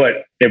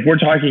 But if we're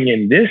talking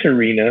in this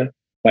arena,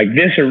 like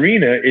this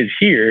arena is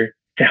here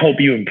to help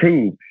you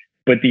improve.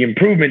 But the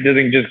improvement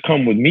doesn't just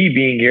come with me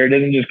being here. It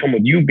doesn't just come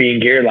with you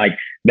being here. Like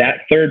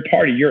that third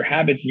party, your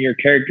habits and your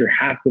character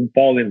have to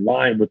fall in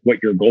line with what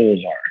your goals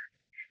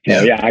are.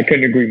 So yeah, I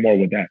couldn't agree more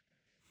with that.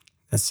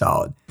 That's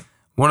solid.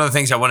 One of the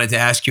things I wanted to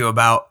ask you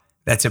about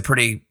that's a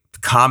pretty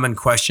common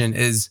question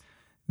is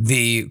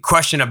the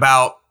question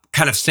about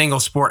kind of single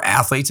sport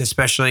athletes,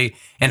 especially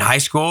in high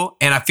school.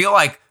 And I feel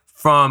like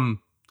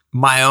from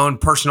my own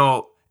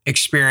personal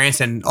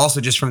experience and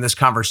also just from this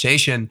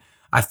conversation,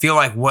 I feel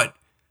like what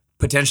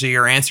potentially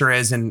your answer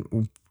is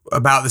and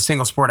about the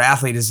single sport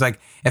athlete is like,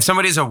 if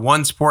somebody's a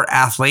one sport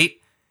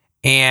athlete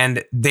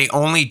and they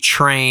only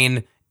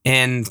train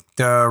in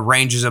the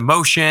ranges of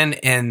motion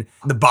and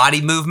the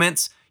body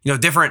movements,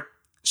 different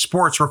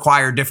sports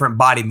require different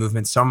body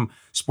movements. Some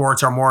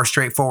sports are more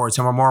straightforward,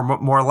 some are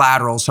more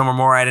lateral, some are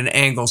more at an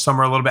angle, some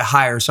are a little bit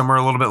higher, some are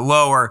a little bit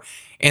lower.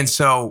 And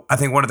so I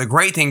think one of the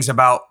great things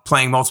about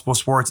playing multiple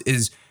sports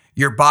is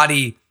your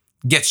body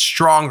gets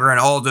stronger in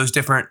all of those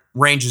different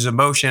ranges of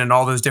motion and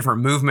all those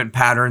different movement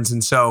patterns.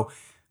 And so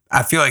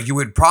I feel like you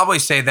would probably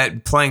say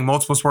that playing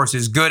multiple sports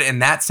is good in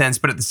that sense.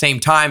 But at the same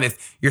time,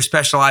 if you're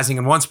specializing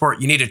in one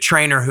sport, you need a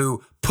trainer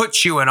who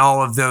puts you in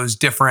all of those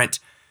different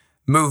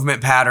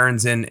movement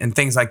patterns and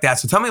things like that.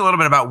 So tell me a little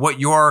bit about what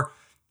your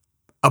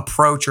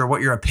approach or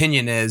what your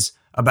opinion is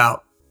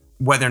about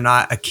whether or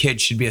not a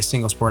kid should be a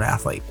single sport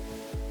athlete.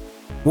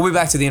 We'll be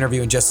back to the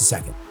interview in just a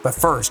second. But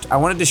first, I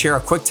wanted to share a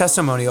quick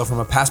testimonial from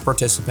a past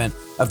participant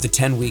of the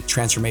 10-week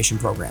transformation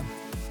program.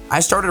 I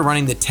started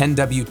running the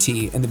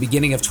 10WT in the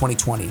beginning of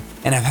 2020,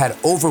 and I've had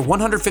over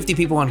 150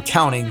 people and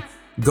counting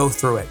go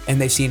through it, and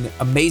they've seen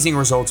amazing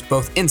results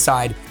both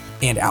inside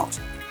and out.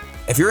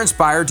 If you're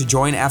inspired to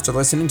join after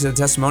listening to the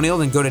testimonial,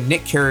 then go to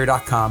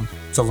nickcarrier.com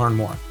to learn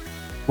more.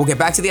 We'll get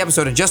back to the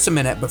episode in just a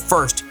minute, but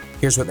first,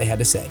 here's what they had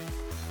to say.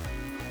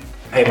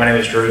 Hey, my name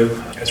is Drew.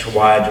 That's for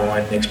why I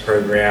joined Nick's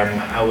program.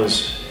 I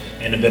was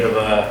in a bit of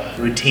a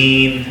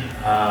routine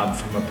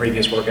from a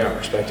previous workout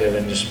perspective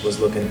and just was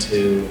looking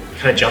to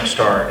kind of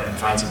jumpstart and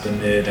find something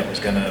new that was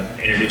going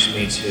to introduce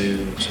me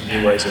to some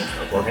new ways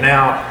of working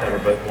out that were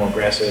both more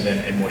aggressive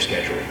and more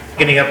scheduled.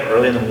 Getting up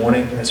early in the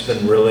morning, that's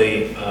been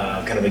really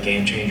kind of a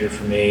game changer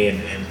for me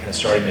and kind of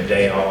starting the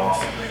day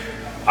off.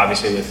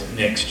 Obviously with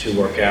Nick's 2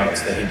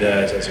 workouts that he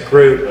does as a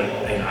group,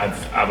 and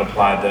I've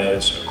applied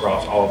those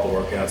across all of the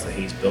workouts that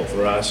he's built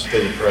for us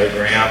through the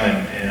program,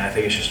 and I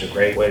think it's just a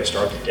great way to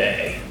start the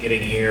day.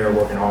 Getting here,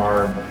 working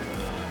hard,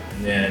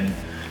 and then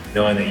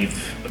knowing that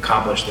you've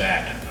accomplished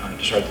that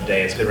to start the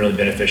day, it's been really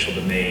beneficial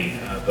to me,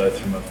 both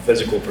from a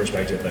physical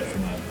perspective, but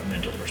from a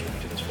mental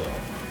perspective as well.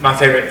 My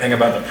favorite thing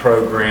about the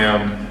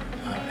program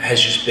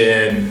has just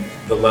been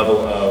the level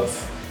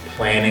of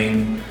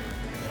planning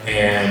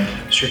and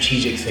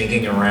strategic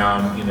thinking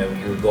around,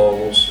 your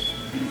goals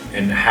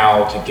and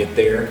how to get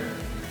there.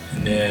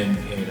 And then,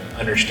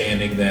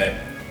 understanding that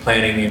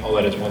planning, all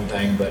that is one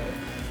thing, but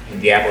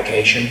the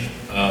application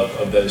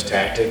of those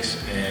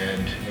tactics.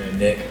 And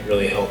Nick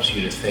really helps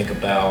you to think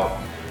about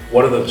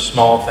what are the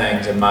small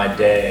things in my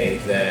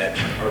day that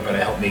are going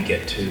to help me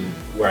get to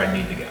where I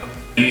need to go.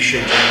 You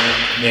should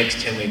join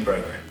Nick's 10-week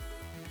program.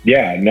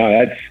 Yeah, no,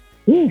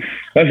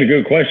 that's a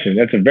good question.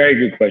 That's a very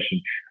good question.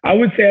 I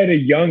would say at a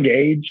young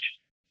age,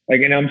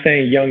 and I'm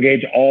saying young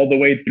age all the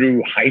way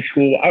through high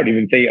school, I would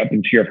even say up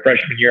into your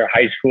freshman year of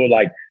high school,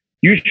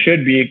 you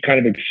should be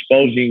kind of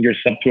exposing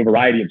yourself to a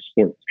variety of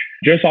sports.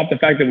 Just off the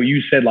fact that what you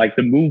said,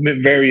 the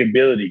movement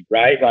variability,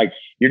 right?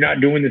 You're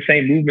not doing the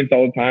same movements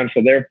all the time.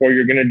 So therefore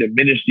you're going to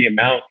diminish the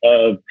amount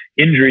of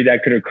injury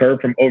that could occur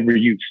from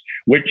overuse,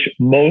 which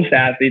most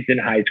athletes in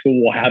high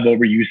school will have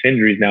overuse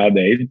injuries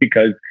nowadays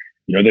because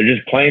they're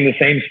just playing the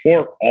same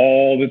sport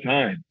all the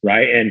time,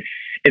 right? And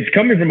it's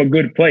coming from a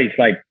good place.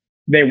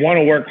 They want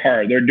to work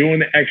hard. They're doing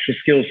the extra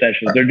skill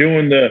sessions. They're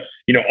doing the,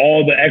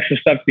 all the extra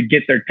stuff to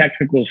get their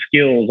technical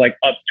skills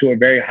up to a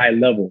very high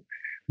level.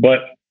 But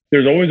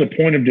there's always a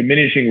point of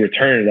diminishing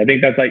returns. I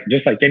think that's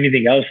just like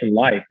anything else in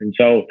life. And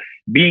so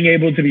being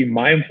able to be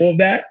mindful of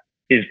that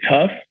is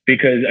tough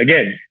because,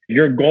 again,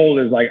 your goal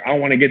is I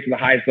want to get to the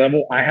highest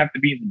level. I have to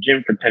be in the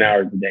gym for 10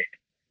 hours a day,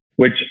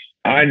 which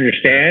I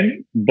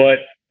understand, but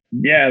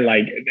yeah,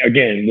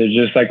 again, there's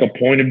just a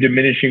point of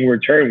diminishing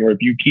return where if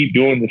you keep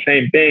doing the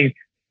same thing,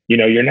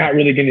 you're not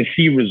really going to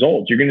see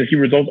results. You're going to see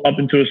results up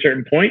until a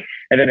certain point,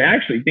 and then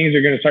actually things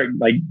are going to start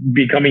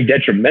becoming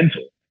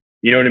detrimental.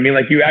 You know what I mean?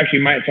 You actually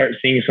might start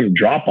seeing some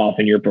drop off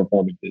in your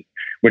performances,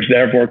 which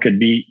therefore could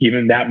be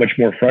even that much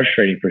more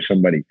frustrating for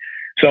somebody.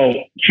 So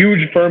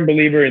huge firm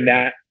believer in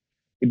that.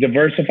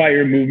 Diversify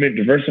your movement,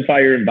 diversify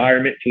your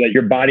environment so that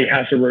your body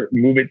has to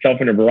move itself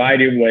in a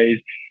variety of ways.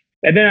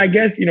 And then I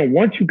guess,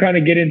 once you kind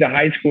of get into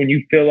high school and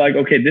you feel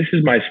okay, this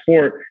is my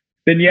sport,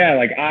 then yeah,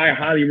 I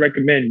highly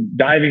recommend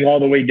diving all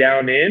the way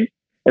down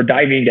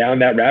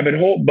that rabbit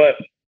hole, but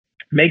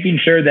making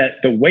sure that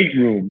the weight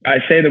room, I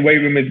say the weight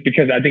room is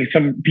because I think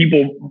some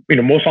people,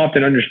 most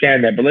often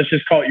understand that, but let's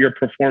just call it your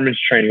performance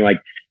training.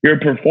 Your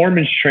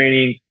performance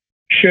training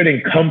should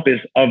encompass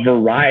a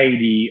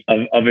variety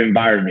of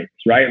environments,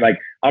 right?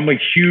 I'm a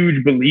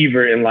huge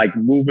believer in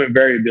movement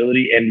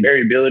variability and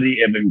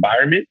variability of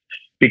environment,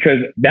 because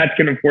that's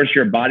going to force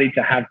your body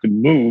to have to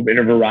move in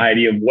a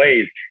variety of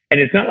ways.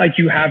 And it's not like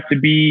you have to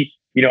be,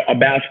 a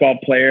basketball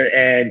player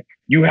and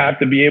you have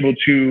to be able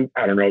to,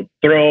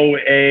 throw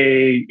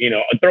a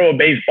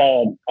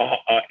baseball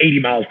 80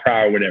 miles per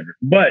hour, whatever.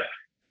 But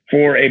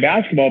for a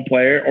basketball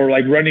player or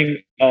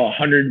running a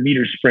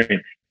 100-meter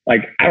sprint, I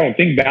don't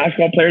think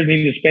basketball players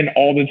need to spend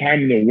all the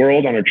time in the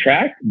world on a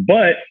track,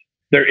 but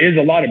there is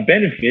a lot of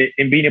benefit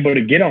in being able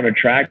to get on a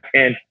track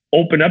and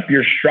open up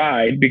your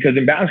stride, because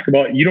in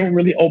basketball, you don't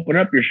really open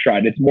up your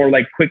stride. It's more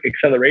quick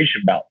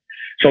acceleration bouts.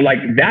 So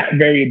that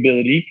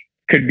variability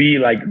could be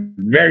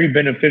very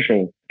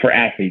beneficial for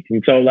athletes.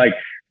 And so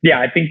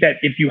I think that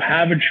if you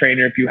have a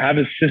trainer, if you have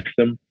a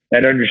system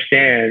that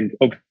understand,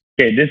 okay,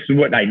 this is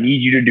what I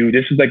need you to do.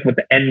 This is like what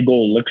the end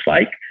goal looks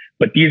like.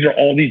 But these are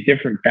all these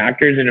different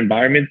factors and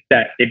environments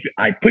that if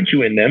I put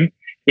you in them,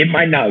 it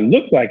might not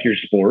look like your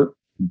sport,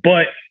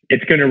 but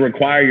it's going to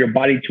require your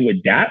body to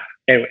adapt.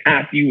 And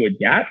after you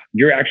adapt,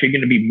 you're actually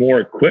going to be more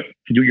equipped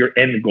to do your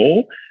end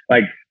goal.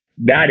 Like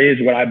that is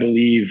what I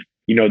believe,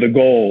 the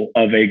goal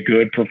of a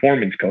good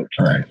performance coach,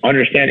 right?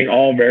 Understanding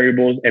all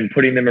variables and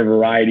putting them in a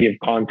variety of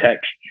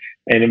contexts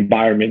and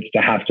environments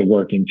to have to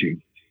work into.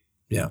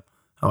 Yeah.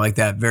 I like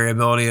that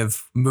variability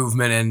of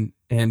movement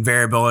and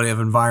variability of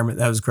environment.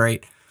 That was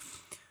great.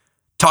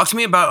 Talk to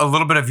me about a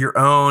little bit of your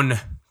own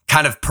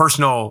kind of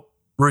personal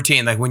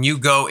routine. Like when you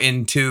go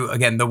into,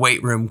 again, the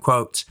weight room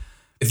quotes,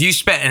 if you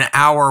spent an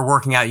hour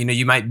working out,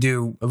 you might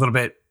do a little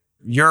bit,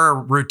 your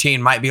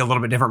routine might be a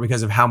little bit different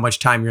because of how much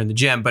time you're in the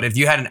gym. But if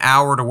you had an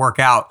hour to work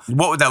out,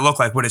 what would that look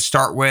like? Would it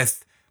start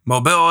with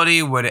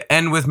mobility? Would it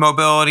end with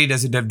mobility?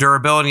 Does it have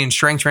durability and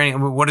strength training?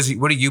 What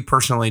do you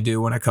personally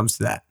do when it comes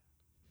to that?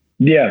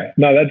 Yeah,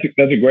 no,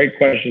 that's a great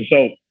question.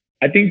 So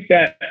I think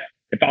that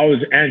if I was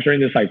answering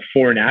this like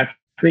for an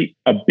athlete,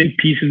 a big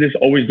piece of this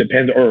always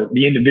depends, or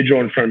the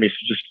individual in front of me, so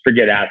just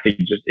forget athlete,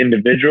 just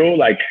individual,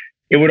 like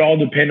it would all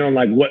depend on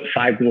like what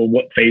cycle,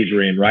 what phase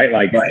we're in, right?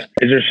 Like, right.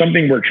 Is there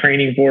something we're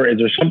training for? Is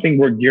there something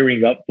we're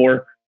gearing up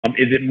for?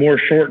 Is it more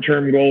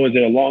short-term goal? Is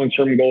it a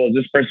long-term goal? Is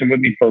this person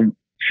with me for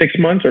 6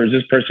 months or is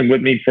this person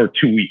with me for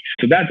 2 weeks?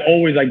 So that's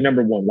always like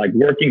number one, like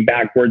working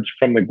backwards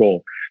from the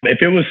goal.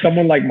 If it was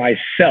someone like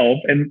myself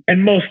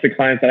and most of the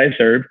clients that I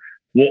serve,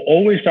 we'll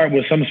always start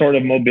with some sort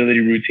of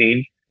mobility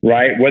routine,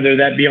 right? Whether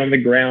that be on the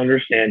ground or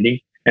standing.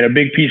 And a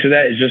big piece of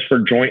that is just for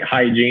joint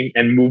hygiene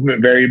and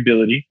movement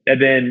variability.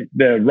 And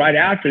then right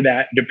after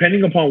that,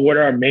 depending upon what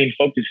our main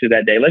focus is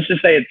that day, let's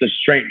just say it's a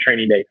strength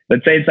training day.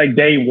 Let's say it's like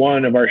day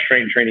one of our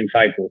strength training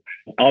cycle.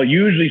 I'll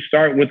usually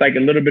start with like a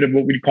little bit of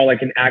what we'd call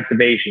like an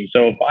activation.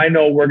 So if I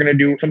know we're going to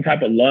do some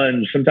type of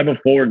lunge, some type of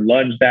forward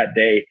lunge that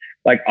day,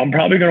 like I'm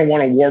probably going to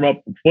want to warm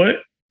up the foot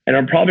and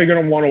I'm probably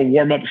going to want to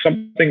warm up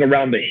something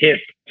around the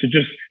hip to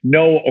just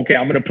know, okay,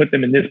 I'm going to put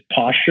them in this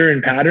posture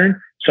and pattern.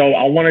 So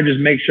I want to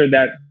just make sure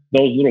that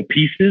those little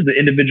pieces, the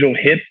individual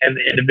hip and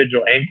the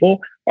individual ankle,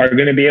 are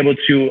going to be able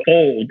to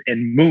fold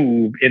and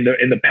move in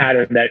the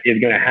pattern that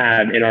is going to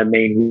have in our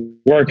main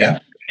workout. Yeah.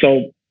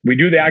 So we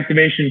do the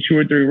activation 2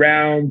 or 3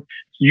 rounds,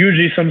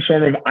 usually some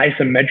sort of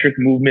isometric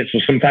movement. So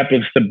some type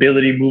of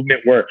stability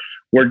movement where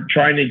we're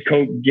trying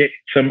to get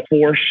some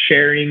force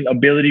sharing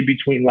ability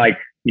between like,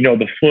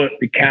 the foot,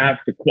 the calf,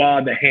 the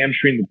quad, the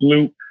hamstring, the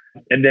glute.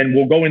 And then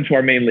we'll go into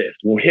our main lift.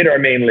 We'll hit our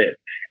main lift.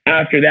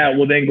 After that,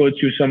 we'll then go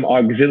to some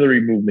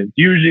auxiliary movements.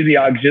 Usually the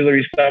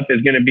auxiliary stuff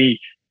is going to be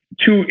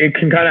it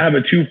can kind of have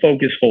a 2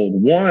 focus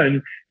fold.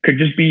 One could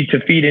just be to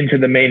feed into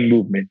the main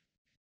movement.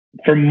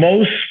 For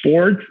most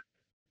sports,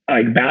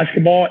 like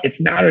basketball, it's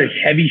not a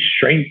heavy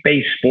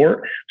strength-based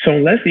sport. So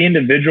unless the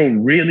individual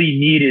really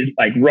needed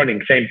like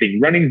running, same thing.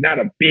 Running's not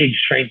a big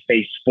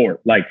strength-based sport,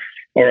 like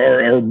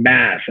or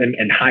mass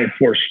and high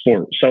force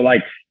sport. So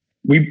like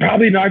we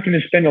probably not going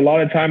to spend a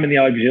lot of time in the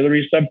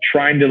auxiliary stuff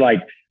trying to like,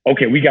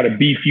 okay, we got to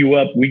beef you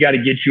up. We got to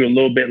get you a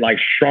little bit like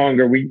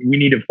stronger. We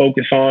need to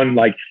focus on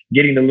like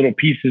getting the little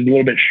pieces a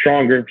little bit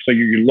stronger so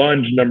your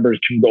lunge numbers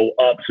can go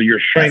up, so your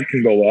strength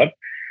can go up.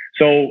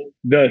 So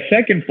the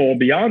second fold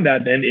beyond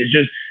that then is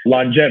just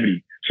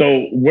longevity.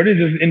 So what does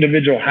this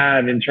individual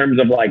have in terms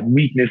of like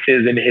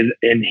weaknesses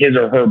in his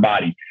or her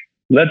body?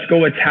 Let's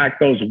go attack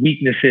those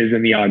weaknesses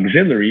in the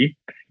auxiliary,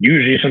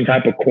 usually some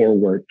type of core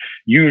work,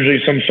 usually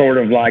some sort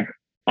of like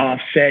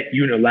offset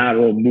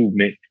unilateral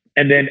movement.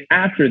 And then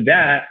after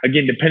that,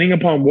 again, depending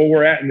upon where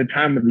we're at in the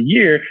time of the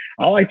year,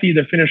 I like to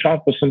either finish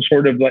off with some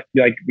sort of like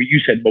what you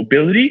said,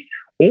 mobility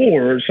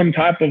or some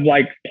type of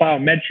like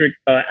plyometric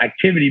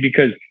activity,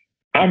 because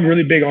I'm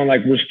really big on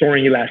like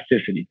restoring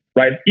elasticity,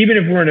 right? Even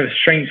if we're in a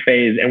strength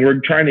phase and we're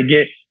trying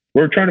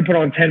to put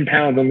on 10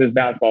 pounds on this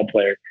basketball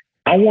player,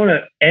 I want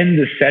to end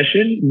the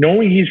session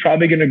knowing he's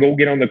probably going to go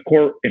get on the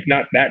court, if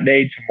not that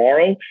day,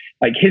 tomorrow.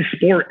 Like his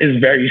sport is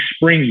very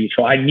springy.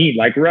 So I need,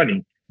 like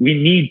running, we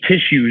need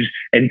tissues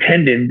and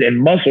tendons and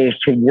muscles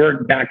to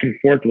work back and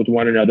forth with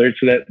one another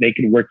so that they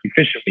can work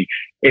efficiently.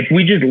 If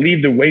we just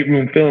leave the weight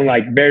room feeling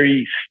like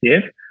very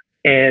stiff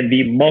and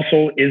the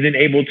muscle isn't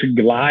able to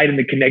glide and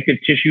the connective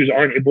tissues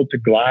aren't able to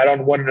glide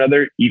on one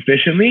another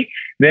efficiently,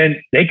 then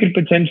they could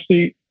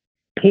potentially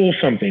pull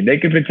something. They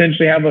could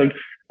potentially have a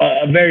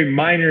very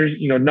minor,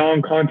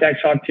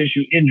 non-contact soft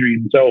tissue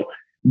injury. So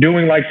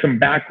doing like some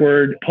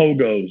backward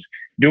pogos,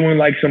 doing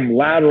like some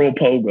lateral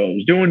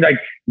pogos, doing like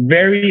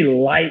very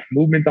light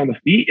movements on the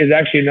feet is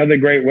actually another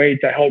great way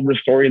to help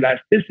restore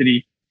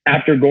elasticity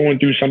after going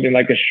through something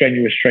like a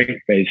strenuous strength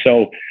phase.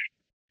 So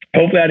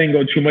hopefully I didn't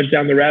go too much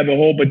down the rabbit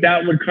hole, but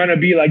that would kind of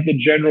be like the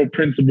general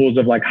principles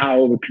of like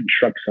how I would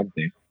construct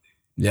something.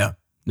 Yeah,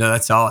 no,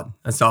 that's solid.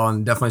 That's solid,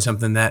 and definitely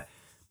something that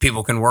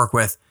people can work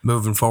with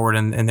moving forward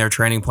in their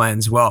training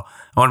plans. Well,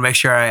 I want to make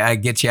sure I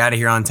get you out of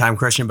here on time,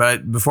 Christian.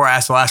 But before I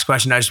ask the last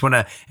question, I just want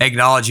to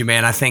acknowledge you,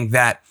 man. I think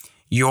that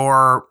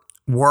your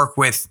work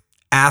with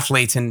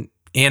athletes and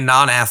and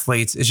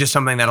non-athletes is just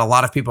something that a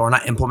lot of people are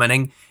not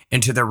implementing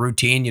into their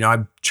routine. You know, I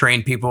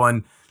train people,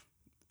 and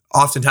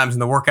oftentimes in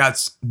the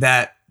workouts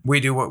that we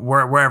do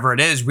wherever it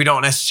is, we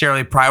don't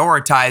necessarily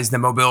prioritize the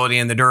mobility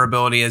and the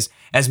durability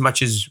as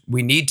much as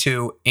we need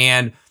to.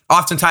 And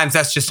oftentimes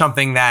that's just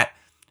something that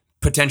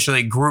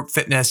potentially group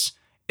fitness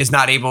is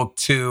not able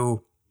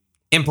to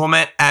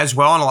implement as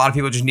well. And a lot of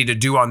people just need to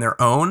do on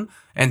their own.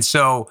 And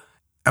so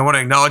I want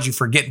to acknowledge you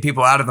for getting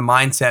people out of the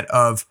mindset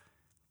of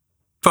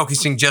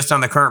focusing just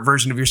on the current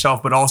version of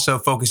yourself, but also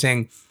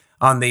focusing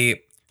on the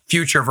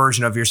future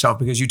version of yourself,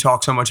 because you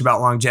talk so much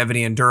about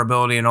longevity and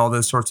durability and all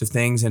those sorts of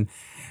things.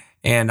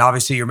 And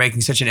obviously you're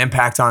making such an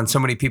impact on so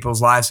many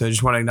people's lives. So I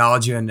just want to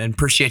acknowledge you and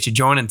appreciate you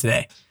joining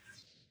today.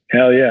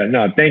 Hell yeah.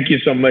 No, thank you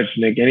so much,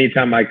 Nick.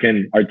 Anytime I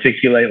can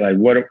articulate like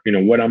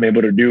what I'm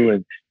able to do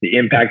and the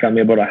impact I'm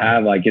able to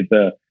have, like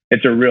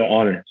it's a real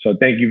honor. So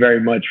thank you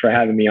very much for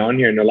having me on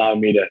here and allowing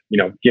me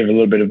to, give a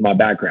little bit of my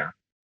background.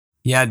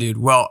 Yeah, dude.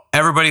 Well,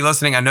 everybody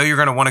listening, I know you're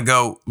going to want to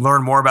go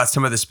learn more about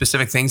some of the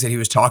specific things that he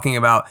was talking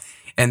about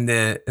in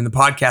the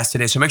podcast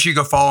today. So make sure you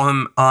go follow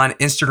him on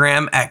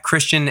Instagram at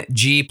Christian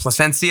G.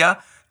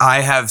 Placencia.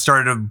 I have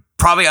started to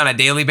probably on a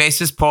daily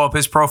basis pull up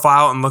his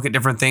profile and look at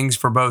different things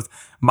for both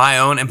my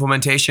own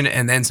implementation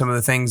and then some of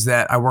the things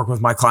that I work with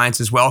my clients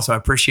as well. So I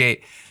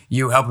appreciate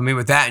you helping me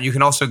with that. And you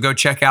can also go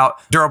check out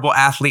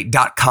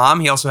durableathlete.com.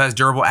 He also has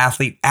Durable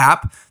Athlete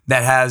app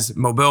that has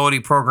mobility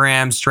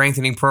programs,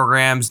 strengthening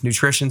programs,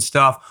 nutrition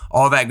stuff,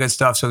 all that good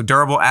stuff. So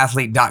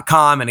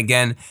durableathlete.com, and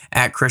again,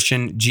 at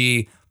Christian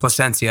G.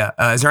 Placencia.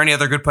 Is there any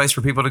other good place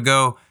for people to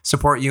go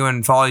support you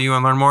and follow you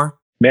and learn more?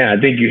 Man,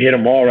 I think you hit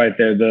them all right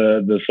there.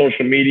 The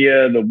social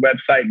media, the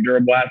website,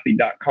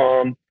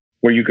 durableathlete.com,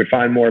 where you could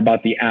find more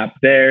about the app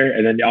there.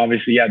 And then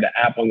obviously, the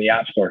app on the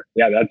App Store.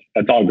 Yeah,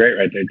 that's all great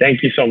right there.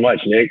 Thank you so much,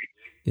 Nick.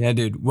 Yeah,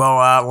 dude. Well,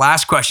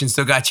 last question,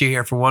 still got you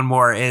here for one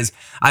more, is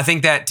I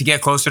think that to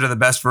get closer to the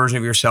best version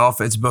of yourself,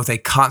 it's both a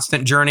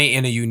constant journey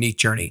and a unique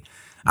journey.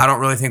 I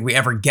don't really think we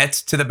ever get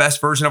to the best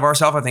version of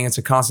ourselves. I think it's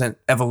a constant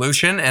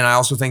evolution. And I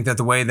also think that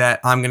the way that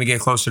I'm going to get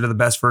closer to the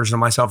best version of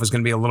myself is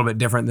going to be a little bit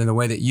different than the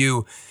way that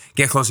you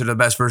get closer to the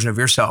best version of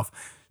yourself.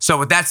 So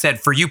with that said,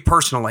 for you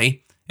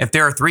personally, if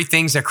there are 3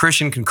 things that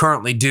Christian can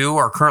currently do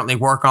or currently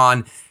work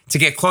on to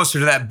get closer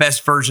to that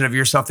best version of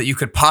yourself that you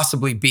could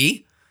possibly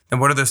be,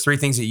 then what are those 3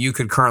 things that you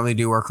could currently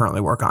do or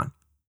currently work on?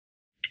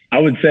 I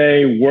would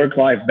say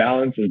work-life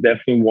balance is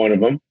definitely one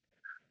of them.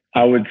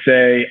 I would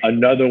say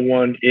another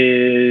one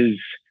is,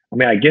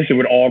 I guess it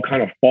would all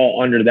kind of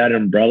fall under that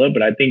umbrella,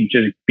 but I think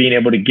just being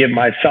able to give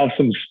myself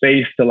some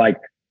space to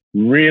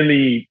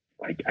really,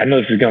 I know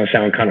this is going to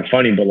sound kind of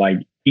funny, but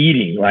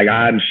eating,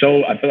 I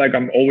feel like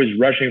I'm always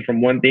rushing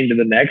from one thing to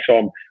the next. So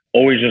I'm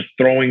always just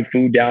throwing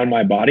food down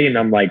my body, and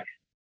I'm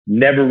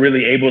never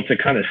really able to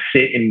kind of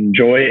sit and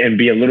enjoy and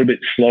be a little bit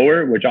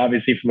slower, which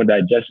obviously from a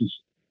digestive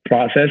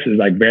process is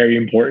very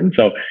important.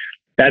 So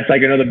that's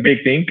another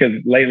big thing, because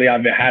lately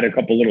I've had a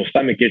couple little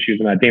stomach issues,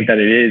 and I think that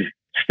it is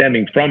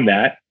stemming from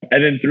that.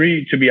 And then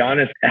 3, to be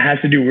honest, it has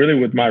to do really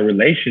with my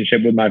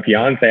relationship with my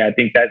fiance. I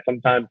think that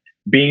sometimes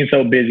being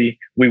so busy,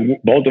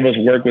 both of us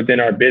work within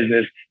our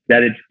business,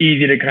 that it's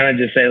easy to kind of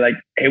just say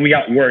hey, we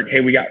got work, hey,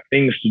 we got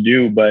things to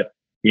do. But,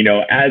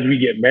 as we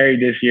get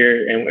married this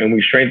year and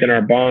we strengthen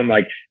our bond,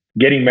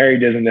 getting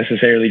married doesn't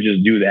necessarily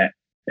just do that.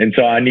 And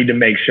so I need to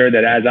make sure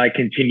that as I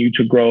continue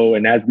to grow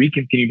and as we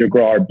continue to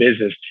grow our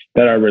business,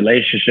 that our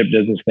relationship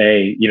doesn't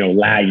stay,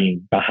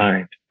 lagging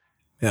behind.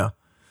 Yeah,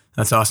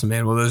 that's awesome,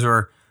 man. Well, those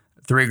were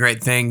 3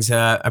 great things.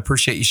 I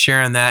appreciate you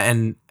sharing that.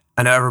 And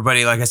I know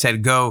everybody, like I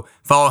said, go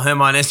follow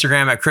him on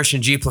Instagram at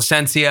Christian G.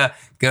 Placencia.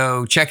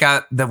 Go check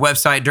out the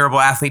website,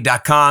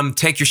 durableathlete.com.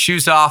 Take your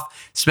shoes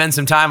off, spend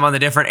some time on the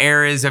different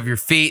areas of your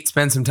feet,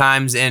 spend some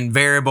time in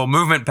variable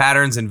movement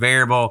patterns and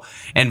variable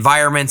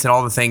environments and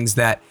all the things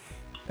that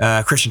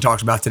Christian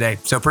talked about today.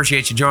 So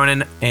appreciate you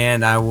joining,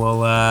 and I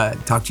will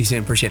talk to you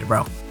soon. Appreciate it,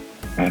 bro.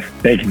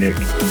 Thank you, Nick.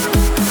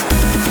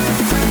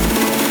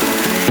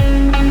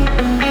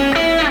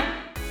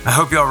 I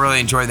hope you all really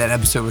enjoyed that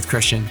episode with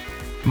Christian.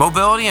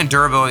 Mobility and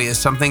durability is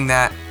something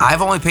that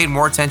I've only paid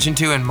more attention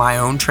to in my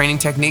own training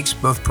techniques,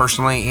 both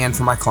personally and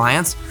for my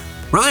clients,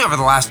 really over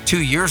the last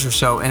 2 years or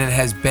so, and it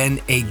has been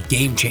a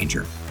game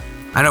changer.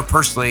 I know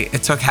personally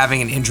it took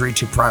having an injury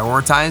to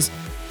prioritize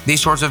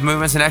these sorts of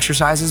movements and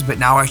exercises, but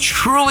now I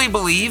truly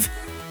believe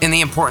in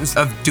the importance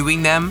of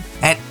doing them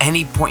at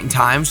any point in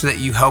time so that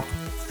you help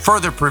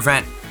further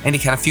prevent any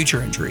kind of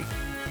future injury.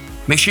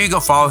 Make sure you go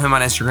follow him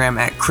on Instagram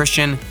at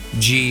Christian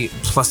G.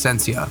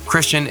 Placencia.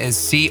 Christian is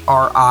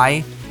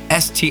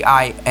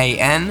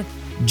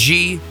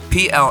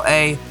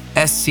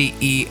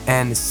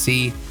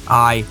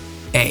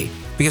ChristianGPlacencia.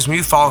 Because when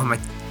you follow him,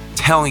 I'm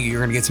telling you, you're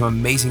going to get some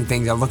amazing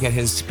things. I look at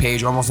his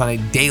page almost on a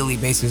daily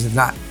basis, if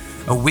not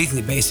a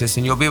weekly basis,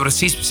 and you'll be able to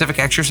see specific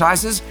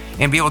exercises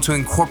and be able to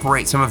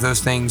incorporate some of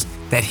those things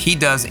that he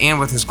does and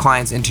with his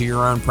clients into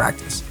your own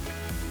practice.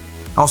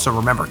 Also,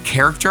 remember,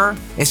 character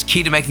is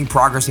key to making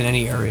progress in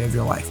any area of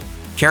your life.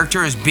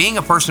 Character is being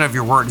a person of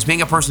your word. It's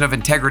being a person of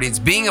integrity. It's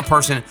being a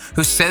person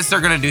who says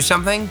they're going to do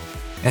something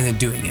and then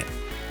doing it.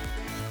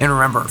 And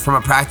remember, from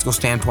a practical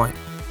standpoint,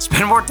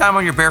 spend more time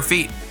on your bare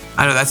feet.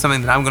 I know that's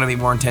something that I'm going to be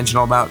more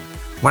intentional about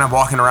when I'm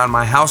walking around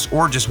my house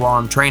or just while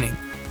I'm training.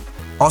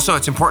 Also,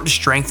 it's important to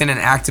strengthen and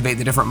activate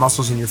the different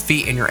muscles in your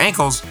feet and your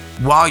ankles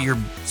while you're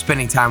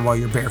spending time while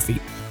you're bare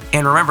feet.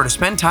 And remember to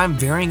spend time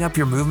varying up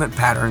your movement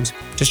patterns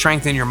to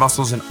strengthen your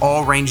muscles in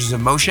all ranges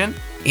of motion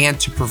and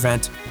to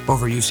prevent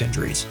overuse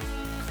injuries.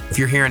 If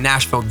you're here in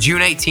Nashville,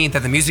 June 18th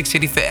at the Music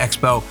City Fit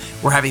Expo,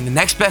 we're having the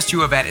Next Best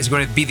You event. Is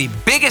going to be the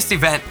biggest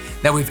event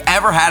that we've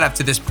ever had up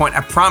to this point.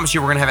 I promise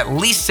you, we're going to have at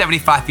least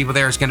 75 people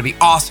there. It's going to be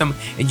awesome,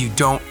 and you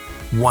don't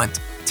want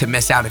to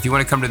miss out. If you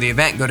want to come to the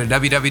event, go to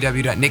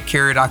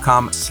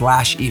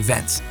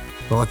www.nickcarrier.com/events.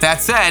 But with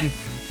that said,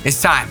 it's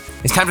time.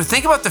 It's time to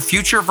think about the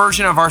future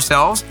version of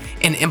ourselves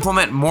and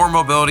implement more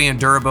mobility and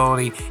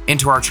durability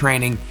into our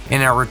training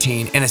and our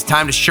routine. And it's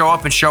time to show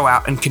up and show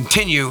out and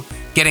continue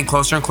getting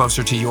closer and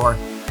closer to your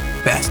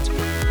best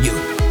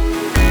you.